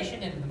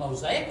dispensation, in the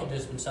Mosaical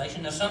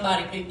dispensation. Now some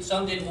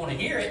didn't want to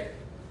hear it.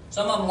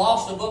 Some of them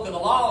lost the book of the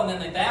law, and then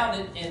they found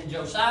it in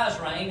Josiah's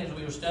reign, as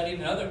we were studying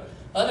in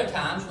other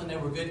times when there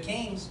were good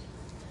kings.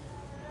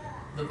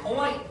 The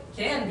point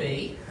can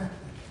be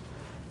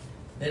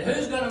that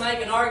who's going to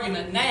make an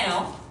argument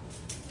now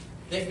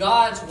that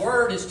God's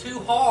Word is too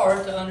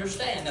hard to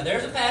understand? Now,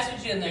 there's a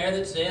passage in there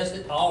that says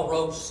that Paul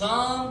wrote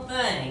some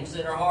things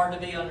that are hard to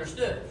be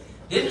understood.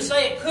 Didn't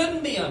say it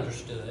couldn't be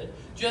understood,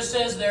 just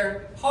says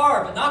they're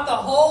hard, but not the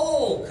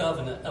whole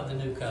covenant of the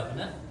New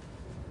Covenant,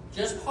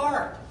 just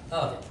part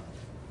of it.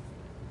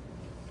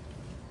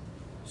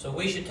 So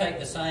we should take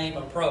the same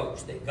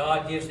approach, that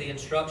God gives the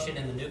instruction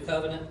in the New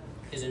Covenant.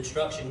 His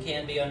instruction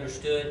can be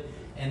understood,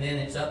 and then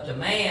it's up to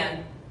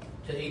man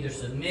to either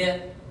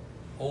submit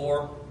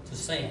or to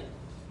sin.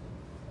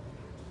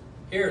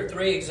 Here are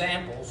three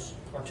examples.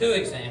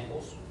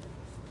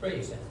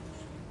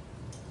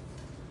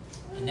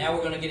 And now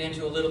we're going to get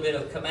into a little bit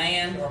of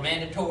command or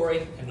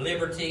mandatory and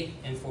liberty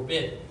and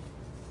forbidden.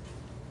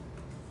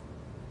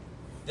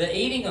 The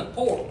eating of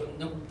pork,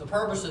 the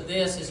purpose of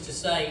this is to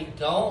say,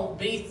 don't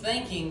be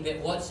thinking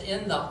that what's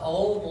in the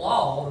old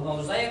law, the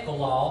Mosaical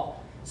law,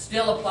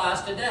 still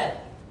applies today.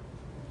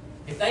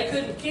 If they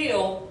couldn't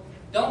kill,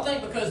 don't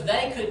think because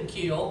they couldn't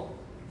kill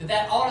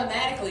that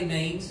automatically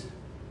means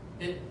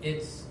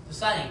it's the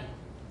same.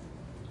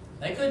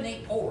 They couldn't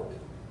eat pork.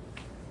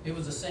 It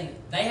was a sin.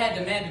 They had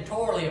to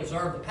mandatorily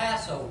observe the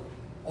Passover,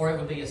 or it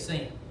would be a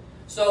sin.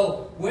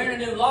 So we're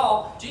in a new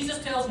law. Jesus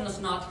tells us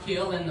not to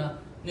kill in the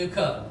New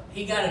Covenant.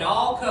 He got it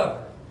all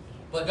covered.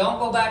 But don't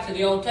go back to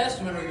the Old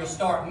Testament, or you'll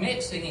start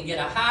mixing and get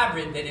a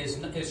hybrid that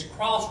is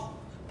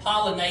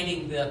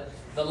cross-pollinating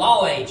the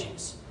law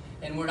agents.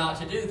 And we're not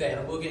to do that,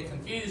 or we'll get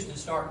confused and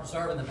start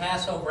observing the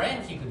Passover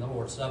and keeping the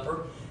Lord's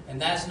Supper. And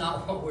that's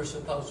not what we're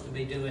supposed to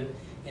be doing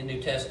in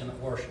New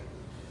Testament worship.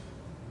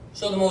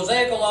 So the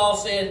Mosaical law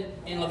said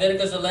in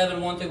Leviticus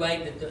 11, 1-8,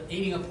 that the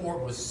eating of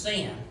pork was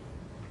sin.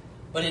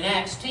 But in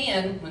Acts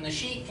 10, when the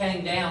sheet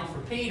came down for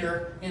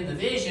Peter in the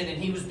vision,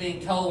 and he was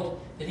being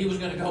told that he was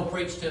going to go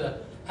preach to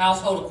the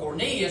household of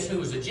Cornelius, who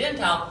was a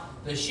Gentile,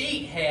 the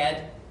sheet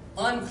had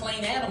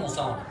unclean animals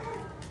on it.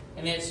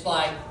 And it's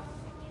like,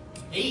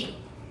 eat.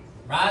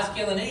 Rise,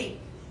 kill, and eat.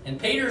 And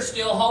Peter's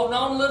still holding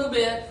on a little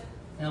bit.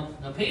 Now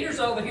Peter's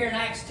over here in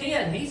Acts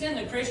 10. He's in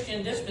the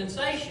Christian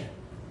dispensation.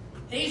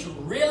 He's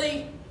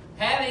really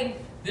having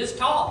this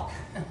talk.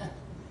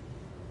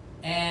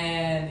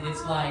 And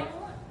it's like,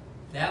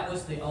 that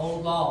was the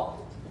old law.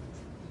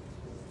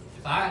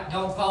 If I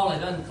don't call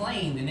it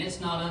unclean, then it's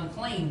not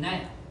unclean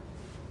now.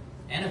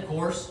 And of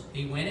course,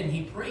 he went and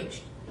he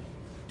preached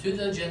to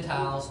the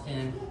Gentiles,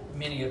 and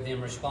many of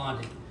them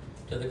responded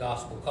to the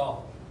gospel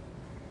call.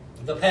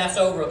 The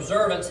Passover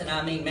observance, and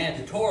I mean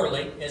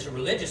mandatorily as a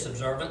religious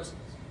observance,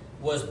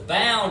 was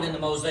bound in the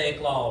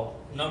Mosaic law,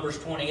 Numbers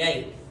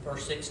 28,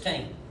 verse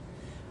 16.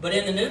 But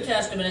in the New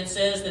Testament it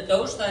says that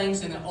those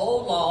things in the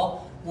old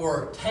law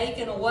were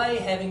taken away,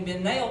 having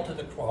been nailed to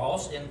the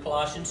cross, in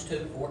Colossians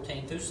 2,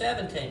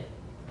 14-17.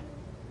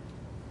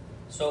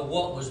 So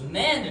what was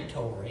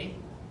mandatory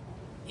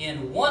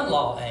in one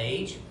law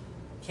age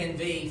can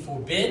be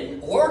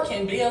forbidden or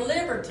can be a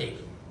liberty.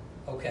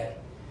 Okay.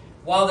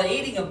 While the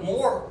eating of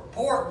more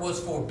pork was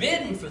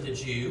forbidden for the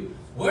Jew,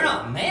 we're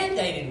not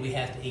mandating we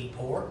have to eat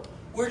pork.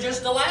 We're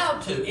just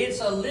allowed to.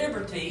 It's a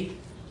liberty,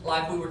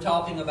 like we were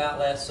talking about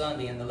last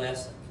Sunday in the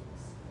lesson.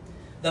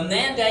 The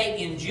mandate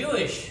in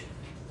Jewish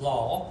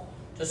law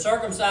to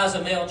circumcise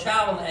a male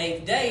child on the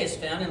 8th day is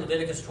found in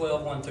Leviticus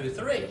 12,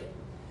 1-3.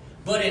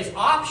 But it's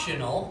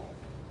optional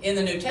in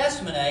the New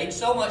Testament age,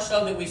 so much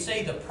so that we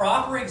see the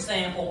proper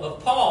example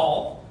of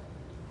Paul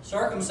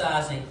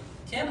circumcising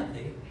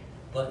Timothy,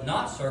 but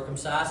not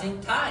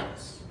circumcising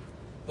Titus,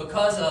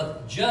 because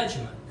of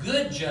judgment,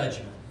 good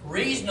judgment,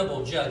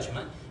 reasonable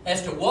judgment,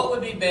 as to what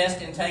would be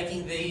best in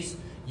taking these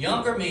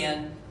younger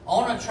men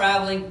on a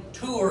traveling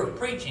tour of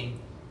preaching,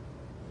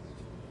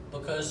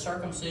 because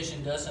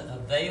circumcision doesn't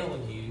avail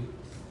you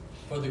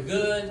for the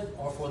good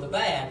or for the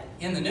bad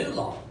in the new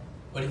law.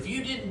 But if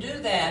you didn't do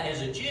that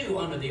as a Jew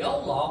under the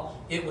old law,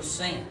 it was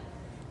sin.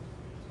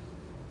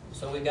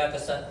 So we got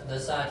the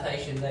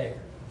citation there.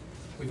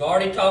 We've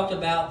already talked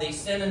about the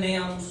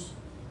synonyms,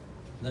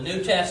 the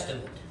New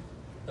Testament,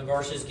 the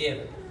verses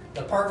given.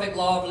 The perfect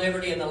law of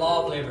liberty and the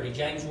law of liberty,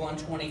 James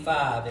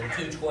 1:25 and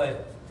 2:12,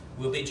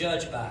 will be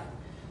judged by.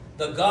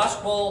 The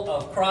gospel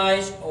of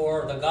Christ,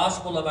 or the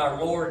gospel of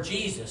our Lord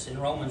Jesus, in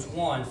Romans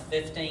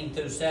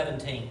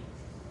 1:15-17,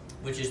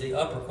 which is the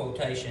upper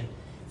quotation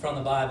from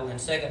the Bible, in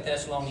 2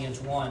 Thessalonians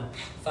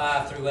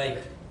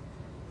 1:5-8.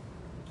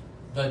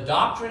 The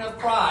doctrine of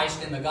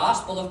Christ and the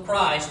gospel of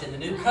Christ in the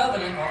New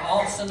Covenant are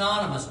all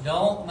synonymous.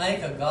 Don't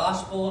make a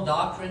gospel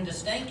doctrine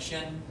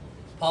distinction.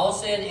 Paul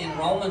said in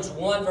Romans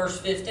 1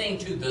 verse 15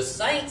 to the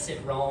saints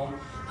at Rome,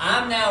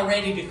 I'm now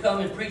ready to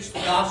come and preach the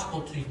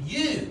gospel to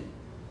you.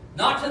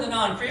 Not to the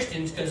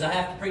non-Christians, because I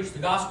have to preach the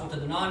gospel to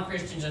the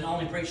non-Christians and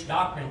only preach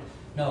doctrine.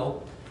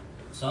 No.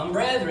 Some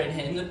brethren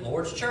in the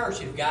Lord's church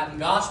have gotten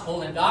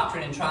gospel and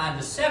doctrine and trying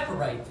to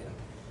separate them.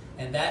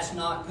 And that's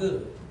not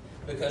good,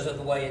 because of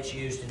the way it's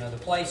used in other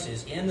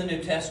places in the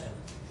New Testament.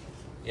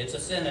 It's a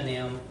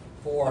synonym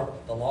for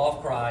the law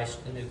of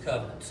Christ, the New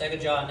Covenant. 2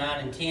 John 9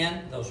 and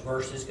 10, those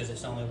verses, because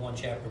it's only one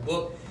chapter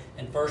book,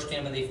 and 1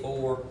 Timothy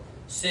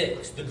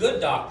 4:6. The good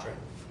doctrine,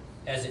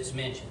 as it's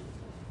mentioned.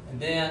 And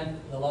then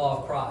the law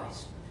of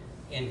Christ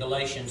in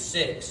Galatians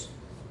 6,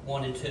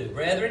 1 and 2.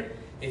 Brethren,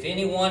 if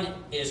anyone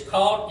is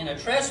caught in a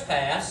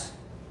trespass,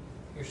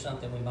 here's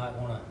something we might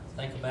want to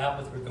think about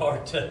with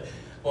regard to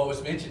what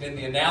was mentioned in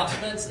the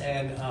announcements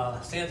and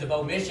sins of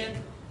omission,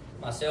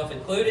 myself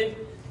included.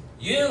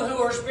 You who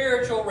are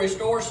spiritual,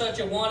 restore such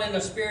a one in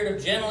a spirit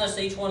of gentleness,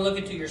 each one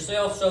looking to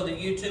yourself, so that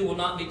you too will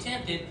not be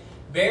tempted.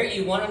 Bear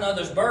ye one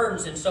another's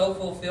burdens, and so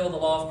fulfill the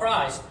law of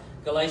Christ.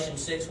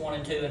 Galatians 6, 1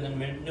 and 2 in the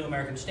New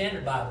American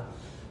Standard Bible.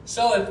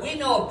 So if we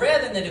know of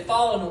brethren that have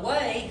fallen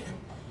away,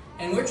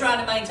 and we're trying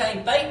to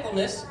maintain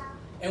faithfulness,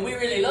 and we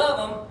really love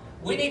them,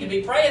 we need to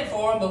be praying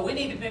for them, but we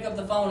need to pick up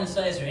the phone and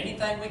say, is there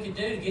anything we can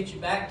do to get you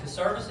back to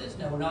services?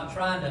 Now, we're not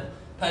trying to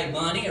pay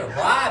money or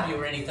bribe you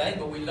or anything,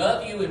 but we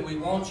love you and we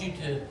want you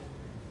to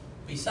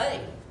be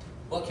saved.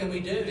 What can we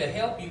do to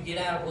help you get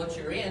out of what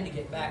you're in to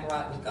get back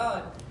right with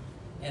God?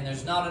 And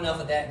there's not enough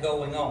of that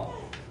going on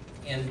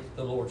in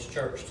the Lord's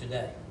church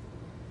today.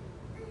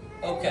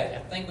 Okay,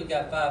 I think we've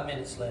got 5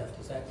 minutes left.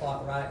 Is that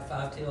clock right?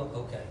 5 till?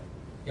 Okay.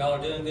 Y'all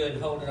are doing good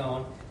and holding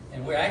on.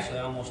 And we're actually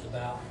almost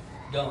about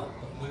done.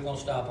 But we're going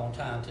to stop on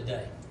time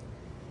today.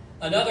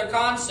 Another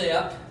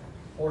concept,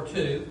 or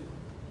two,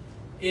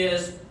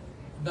 is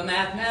the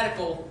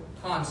mathematical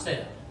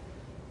concept.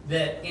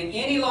 That in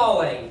any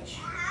law age,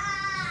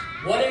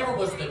 whatever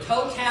was the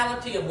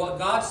totality of what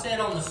God said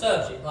on the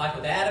subject, like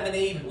with Adam and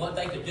Eve and what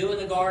they could do in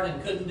the garden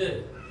and couldn't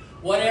do,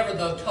 whatever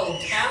the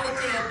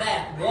totality of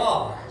that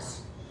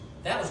was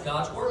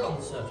God's word on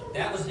the subject.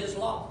 That was His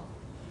law.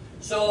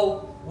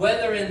 So,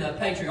 whether in the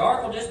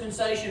patriarchal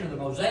dispensation or the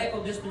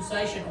Mosaical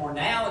dispensation or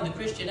now in the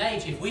Christian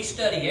age, if we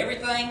study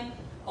everything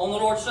on the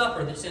Lord's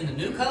Supper that's in the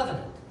New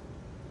Covenant,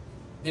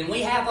 then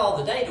we have all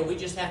the data. We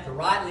just have to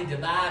rightly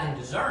divide and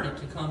discern it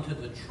to come to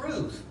the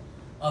truth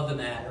of the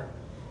matter.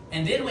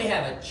 And then we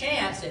have a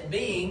chance at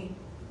being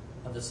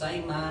of the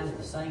same mind and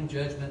the same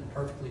judgment,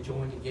 perfectly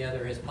joined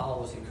together, as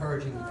Paul was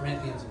encouraging the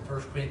Corinthians in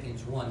 1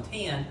 Corinthians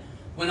 1:10,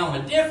 when on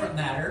a different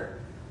matter,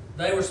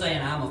 they were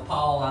saying, I'm of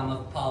Paul, I'm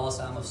of Apollos,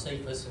 I'm of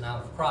Cephas, and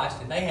I'm of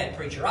Christ, and they had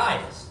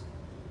preacheritis.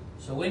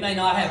 So we may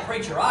not have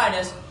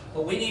preacheritis,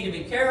 but we need to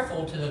be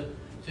careful to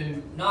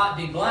not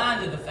be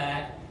blind to the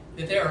fact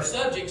that there are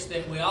subjects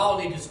that we all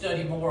need to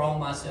study more on,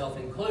 myself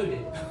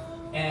included.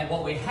 And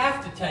what we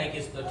have to take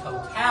is the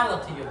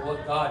totality of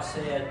what God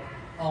said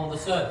on the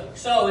subject.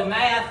 So in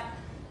math,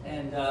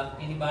 and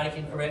anybody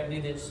can correct me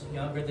that's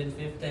younger than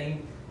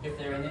 15 if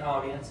they're in the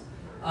audience,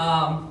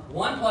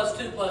 1 plus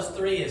 2 plus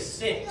 3 is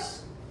 6.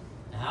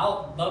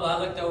 Now, Bubba, I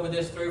looked over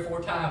this 3 or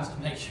 4 times to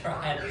make sure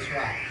I had this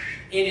right.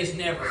 It is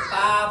never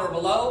 5 or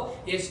below.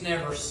 It's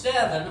never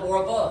 7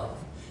 or above.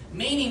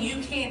 Meaning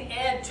you can't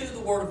add to the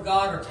Word of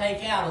God or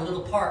take out a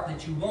little part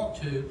that you want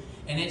to,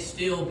 and it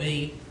still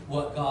be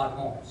what God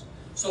wants.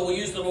 So we'll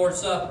use the Lord's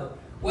Supper.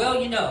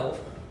 Well,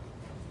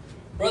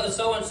 Brother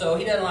so-and-so,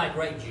 he doesn't like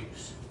grape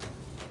juice.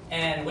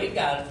 And we've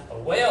got a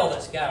well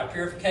that's got a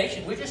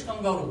purification. We're just going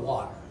to go to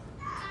water.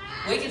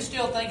 We can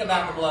still think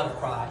about the blood of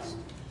Christ.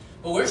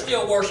 But we're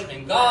still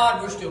worshiping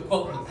God. We're still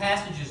quoting the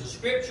passages of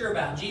Scripture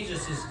about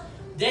Jesus'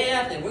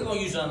 death. And we're going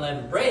to use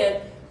unleavened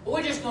bread. But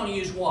we're just going to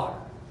use water.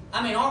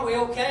 I mean, aren't we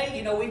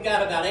okay? We've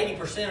got about 80%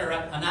 or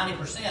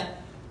 90%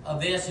 of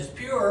this is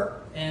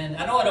pure. And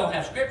I know I don't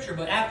have Scripture,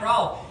 but after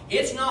all,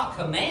 it's not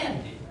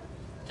commanded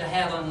to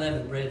have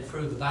unleavened bread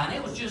through the vine.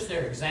 It was just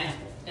their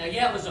example. Now,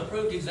 yeah, it was an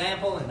approved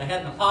example, and they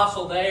had an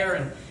apostle there,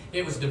 and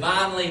it was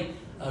divinely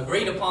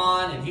agreed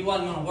upon, and he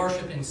wasn't going to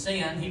worship in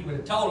sin. He would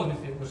have told them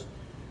if it was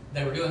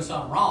they were doing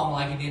something wrong,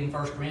 like he did in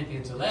 1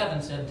 Corinthians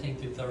 11, 17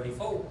 through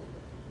 34.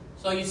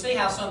 So you see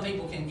how some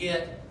people can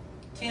get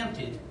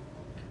tempted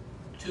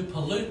to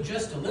pollute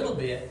just a little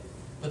bit,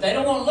 but they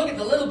don't want to look at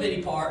the little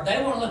bitty part.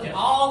 They want to look at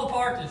all the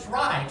part that's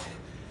right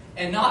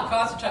and not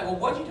concentrate. Well,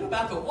 what do you do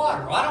about the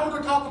water? Well, I don't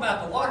want to talk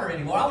about the water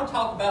anymore. I want to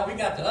talk about we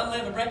got the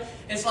unleavened bread.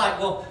 It's like,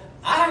 well,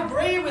 I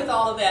agree with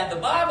all of that. The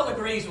Bible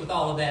agrees with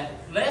all of that.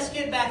 Let's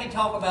get back and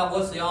talk about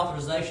what's the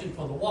authorization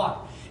for the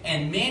water.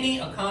 And many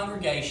a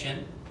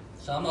congregation,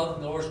 some of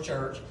the Lord's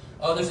church,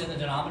 others in the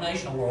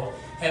denominational world,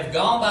 have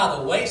gone by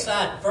the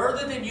wayside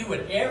further than you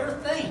would ever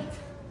think,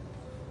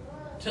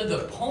 to the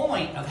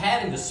point of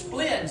having to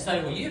split and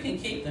say, well, you can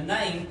keep the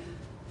name,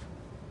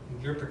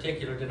 your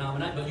particular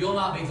denomination, but you'll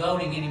not be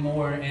voting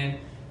anymore, and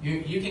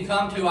you can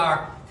come to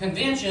our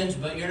conventions,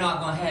 but you're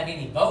not going to have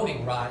any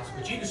voting rights,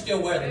 but you can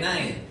still wear the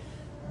name,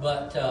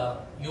 but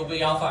you'll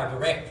be off our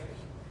directory.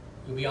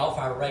 You'll be off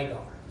our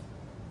radar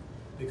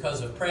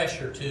because of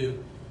pressure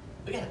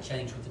we got to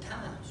change with the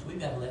times. We've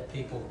got to let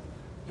people,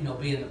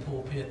 be in the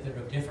pulpit that are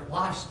of different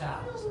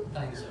lifestyles and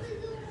things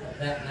of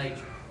that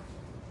nature.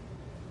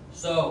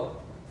 So,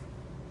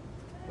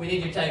 we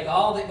need to take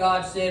all that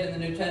God said in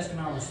the New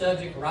Testament on the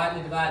subject,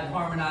 rightly divide and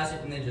harmonize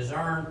it, and then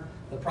discern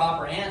the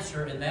proper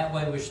answer, and that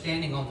way we're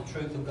standing on the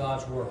truth of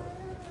God's Word.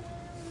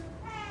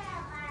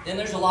 Then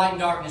there's a light and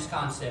darkness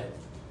concept.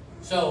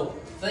 So,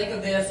 think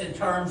of this in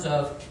terms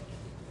of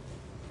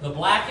the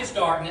blackest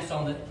darkness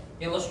on the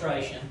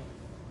illustration.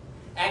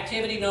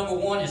 Activity number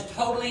 1 is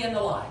totally in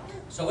the light.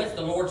 So it's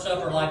the Lord's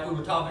Supper like we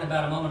were talking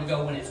about a moment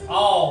ago when it's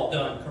all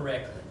done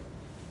correctly.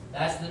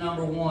 That's the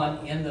number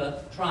 1 in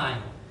the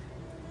triangle.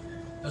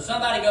 So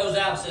somebody goes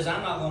out and says,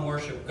 I'm not going to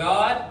worship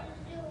God.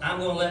 I'm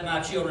going to let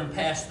my children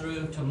pass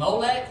through to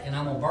Molech, and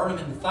I'm going to burn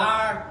them in the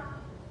fire.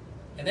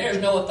 And there's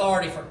no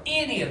authority for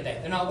any of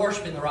that. They're not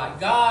worshiping the right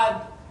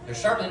God. They're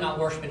certainly not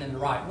worshiping in the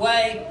right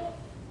way.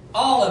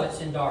 All of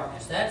it's in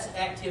darkness. That's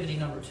activity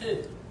number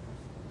 2.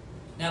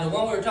 Now, the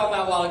one we were talking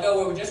about a while ago,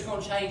 where we're just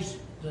going to change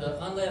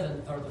the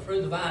unleavened, or the fruit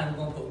of the vine, and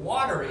we're going to put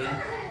water in,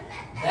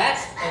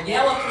 that's a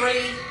yellow 3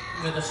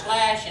 with a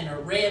slash and a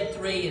red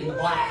 3 in the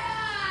black.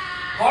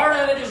 Part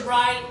of it is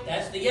right.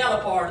 That's the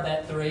yellow part of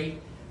that 3.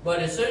 But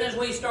as soon as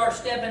we start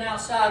stepping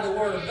outside the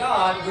Word of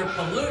God, we're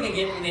polluting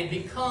it, and it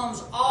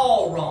becomes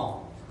all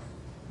wrong.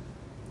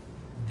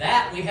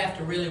 That we have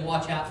to really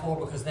watch out for,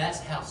 because that's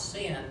how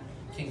sin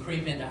can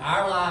creep into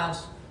our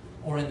lives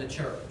or in the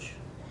church.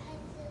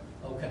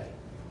 Okay.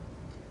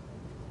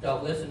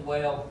 Y'all listen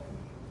well.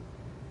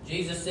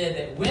 Jesus said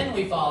that when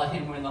we follow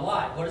Him, we're in the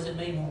light. What does it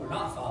mean when we're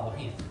not following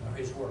Him or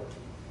His Word?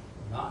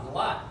 We're not in the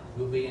light.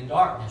 We'll be in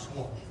darkness,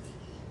 won't we?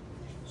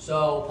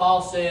 So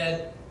Paul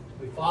said,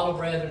 we follow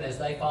brethren as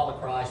they follow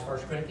Christ. 1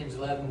 Corinthians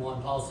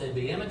 11:1, Paul said,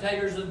 be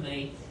imitators of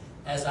me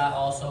as I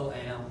also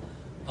am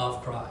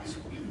of Christ.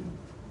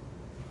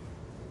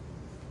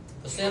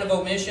 The sin of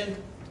omission,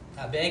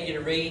 I beg you to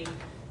read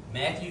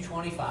Matthew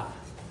 25.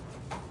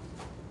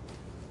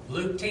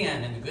 Luke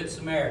 10 and the Good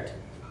Samaritan.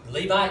 The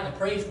Levite and the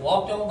priest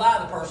walked on by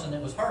the person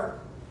that was hurt.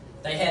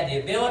 They had the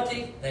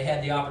ability, they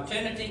had the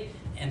opportunity,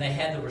 and they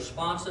had the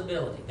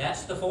responsibility.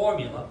 That's the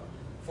formula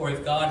for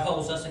if God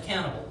holds us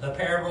accountable. The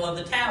parable of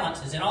the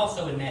talents is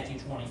also in Matthew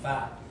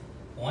 25.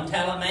 1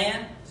 talent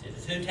man, is it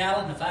a 2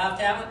 talent and a 5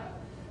 talent?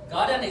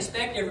 God doesn't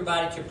expect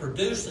everybody to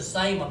produce the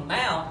same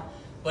amount,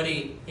 but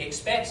He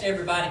expects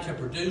everybody to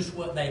produce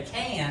what they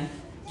can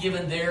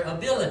given their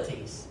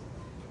abilities.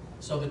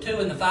 So the 2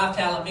 and the 5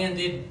 talent men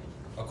did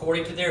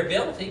according to their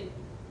ability.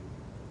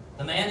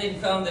 The man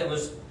didn't come that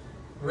was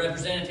a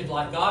representative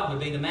like God would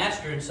be, the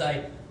master, and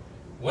say,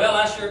 well,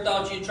 I sure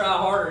thought you'd try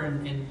harder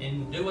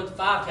and do what the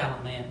 5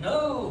 talent man.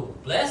 No,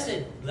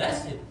 blessed.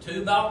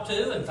 2 bought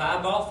 2 and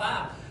 5 bought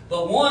 5.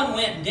 But one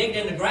went and digged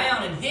in the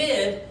ground and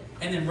hid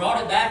and then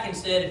brought it back and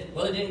said,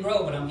 well, it didn't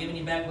grow, but I'm giving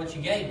you back what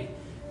you gave me.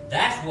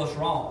 That's what's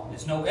wrong.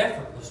 It's no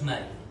effort was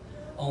made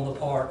on the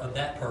part of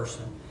that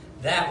person.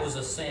 That was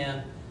a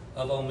sin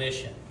of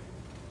omission.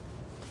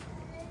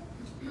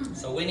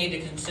 So we need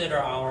to consider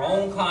our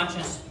own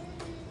conscience.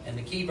 And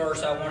the key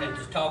verse I wanted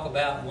to talk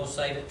about, and we'll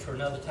save it for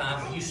another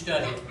time, but you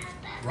study it.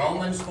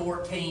 Romans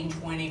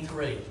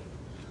 14:23.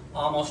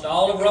 Almost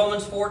all of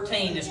Romans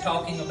 14 is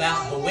talking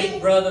about the weak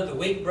brother, the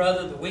weak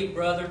brother, the weak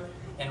brother,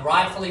 and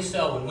rightfully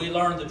so. And we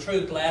learned the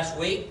truth last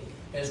week,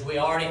 as we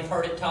already have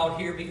heard it taught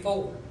here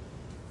before.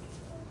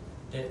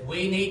 That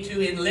we need to,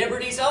 in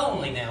liberties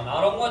only now,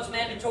 not on what's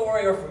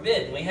mandatory or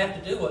forbidden. We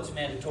have to do what's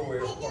mandatory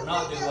or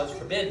not do what's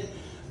forbidden.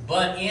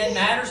 But in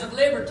matters of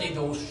liberty,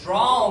 the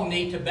strong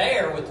need to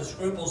bear with the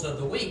scruples of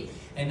the weak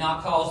and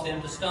not cause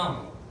them to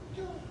stumble.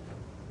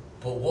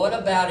 But what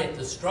about if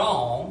the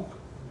strong,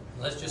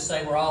 let's just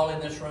say we're all in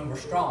this room, we're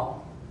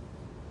strong,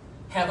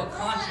 have a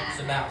conscience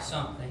about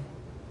something,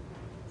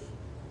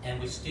 and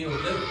we still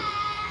do it?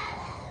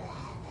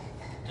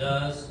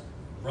 Does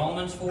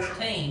Romans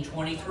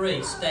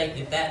 14:23 state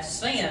that that's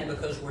sin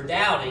because we're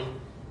doubting,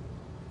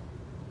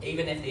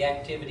 even if the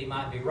activity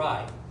might be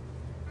right,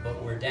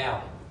 but we're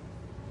doubting?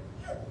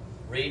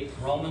 Read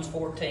Romans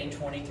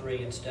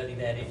 14:23 and study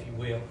that if you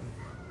will,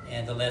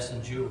 and the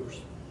lesson's yours.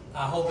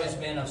 I hope it's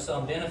been of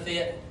some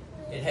benefit.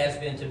 It has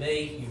been to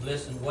me. You've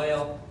listened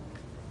well.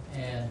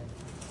 And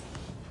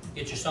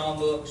get your song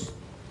books.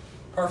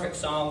 Perfect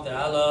song that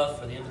I love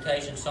for the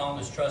invitation song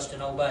is Trust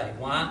and Obey.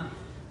 Why?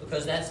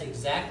 Because that's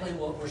exactly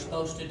what we're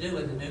supposed to do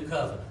in the new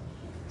covenant.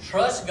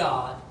 Trust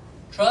God,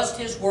 trust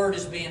His Word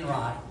as being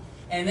right,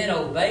 and then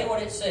obey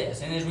what it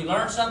says. And as we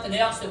learn something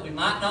else that we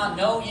might not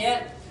know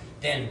yet,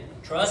 then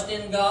trust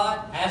in God,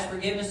 ask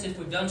forgiveness if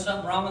we've done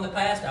something wrong in the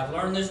past. I've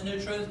learned this new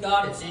truth,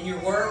 God, it's in your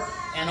Word,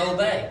 and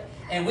obey.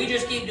 And we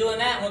just keep doing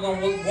that, and we're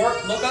going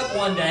to look up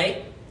one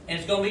day, and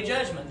it's going to be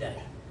Judgment Day.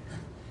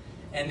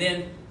 And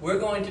then we're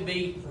going to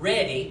be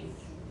ready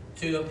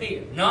to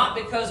appear. Not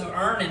because of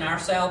earning our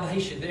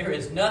salvation. There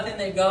is nothing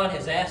that God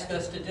has asked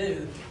us to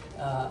do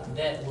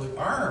that would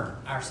earn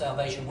our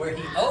salvation where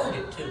He owed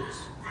it to us.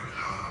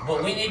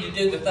 But we need to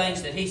do the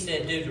things that He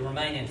said do to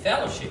remain in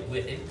fellowship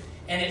with Him.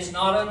 And it's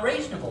not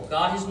unreasonable.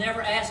 God has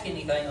never asked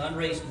anything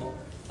unreasonable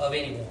of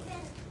anyone.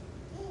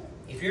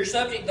 If you're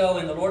subject, though,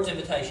 in the Lord's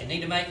invitation,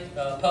 need to make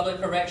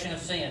public correction of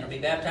sin or be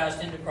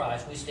baptized into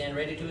Christ, we stand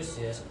ready to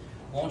assist.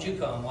 Won't you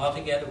come while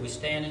together we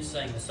stand and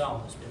sing the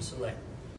song that's been selected.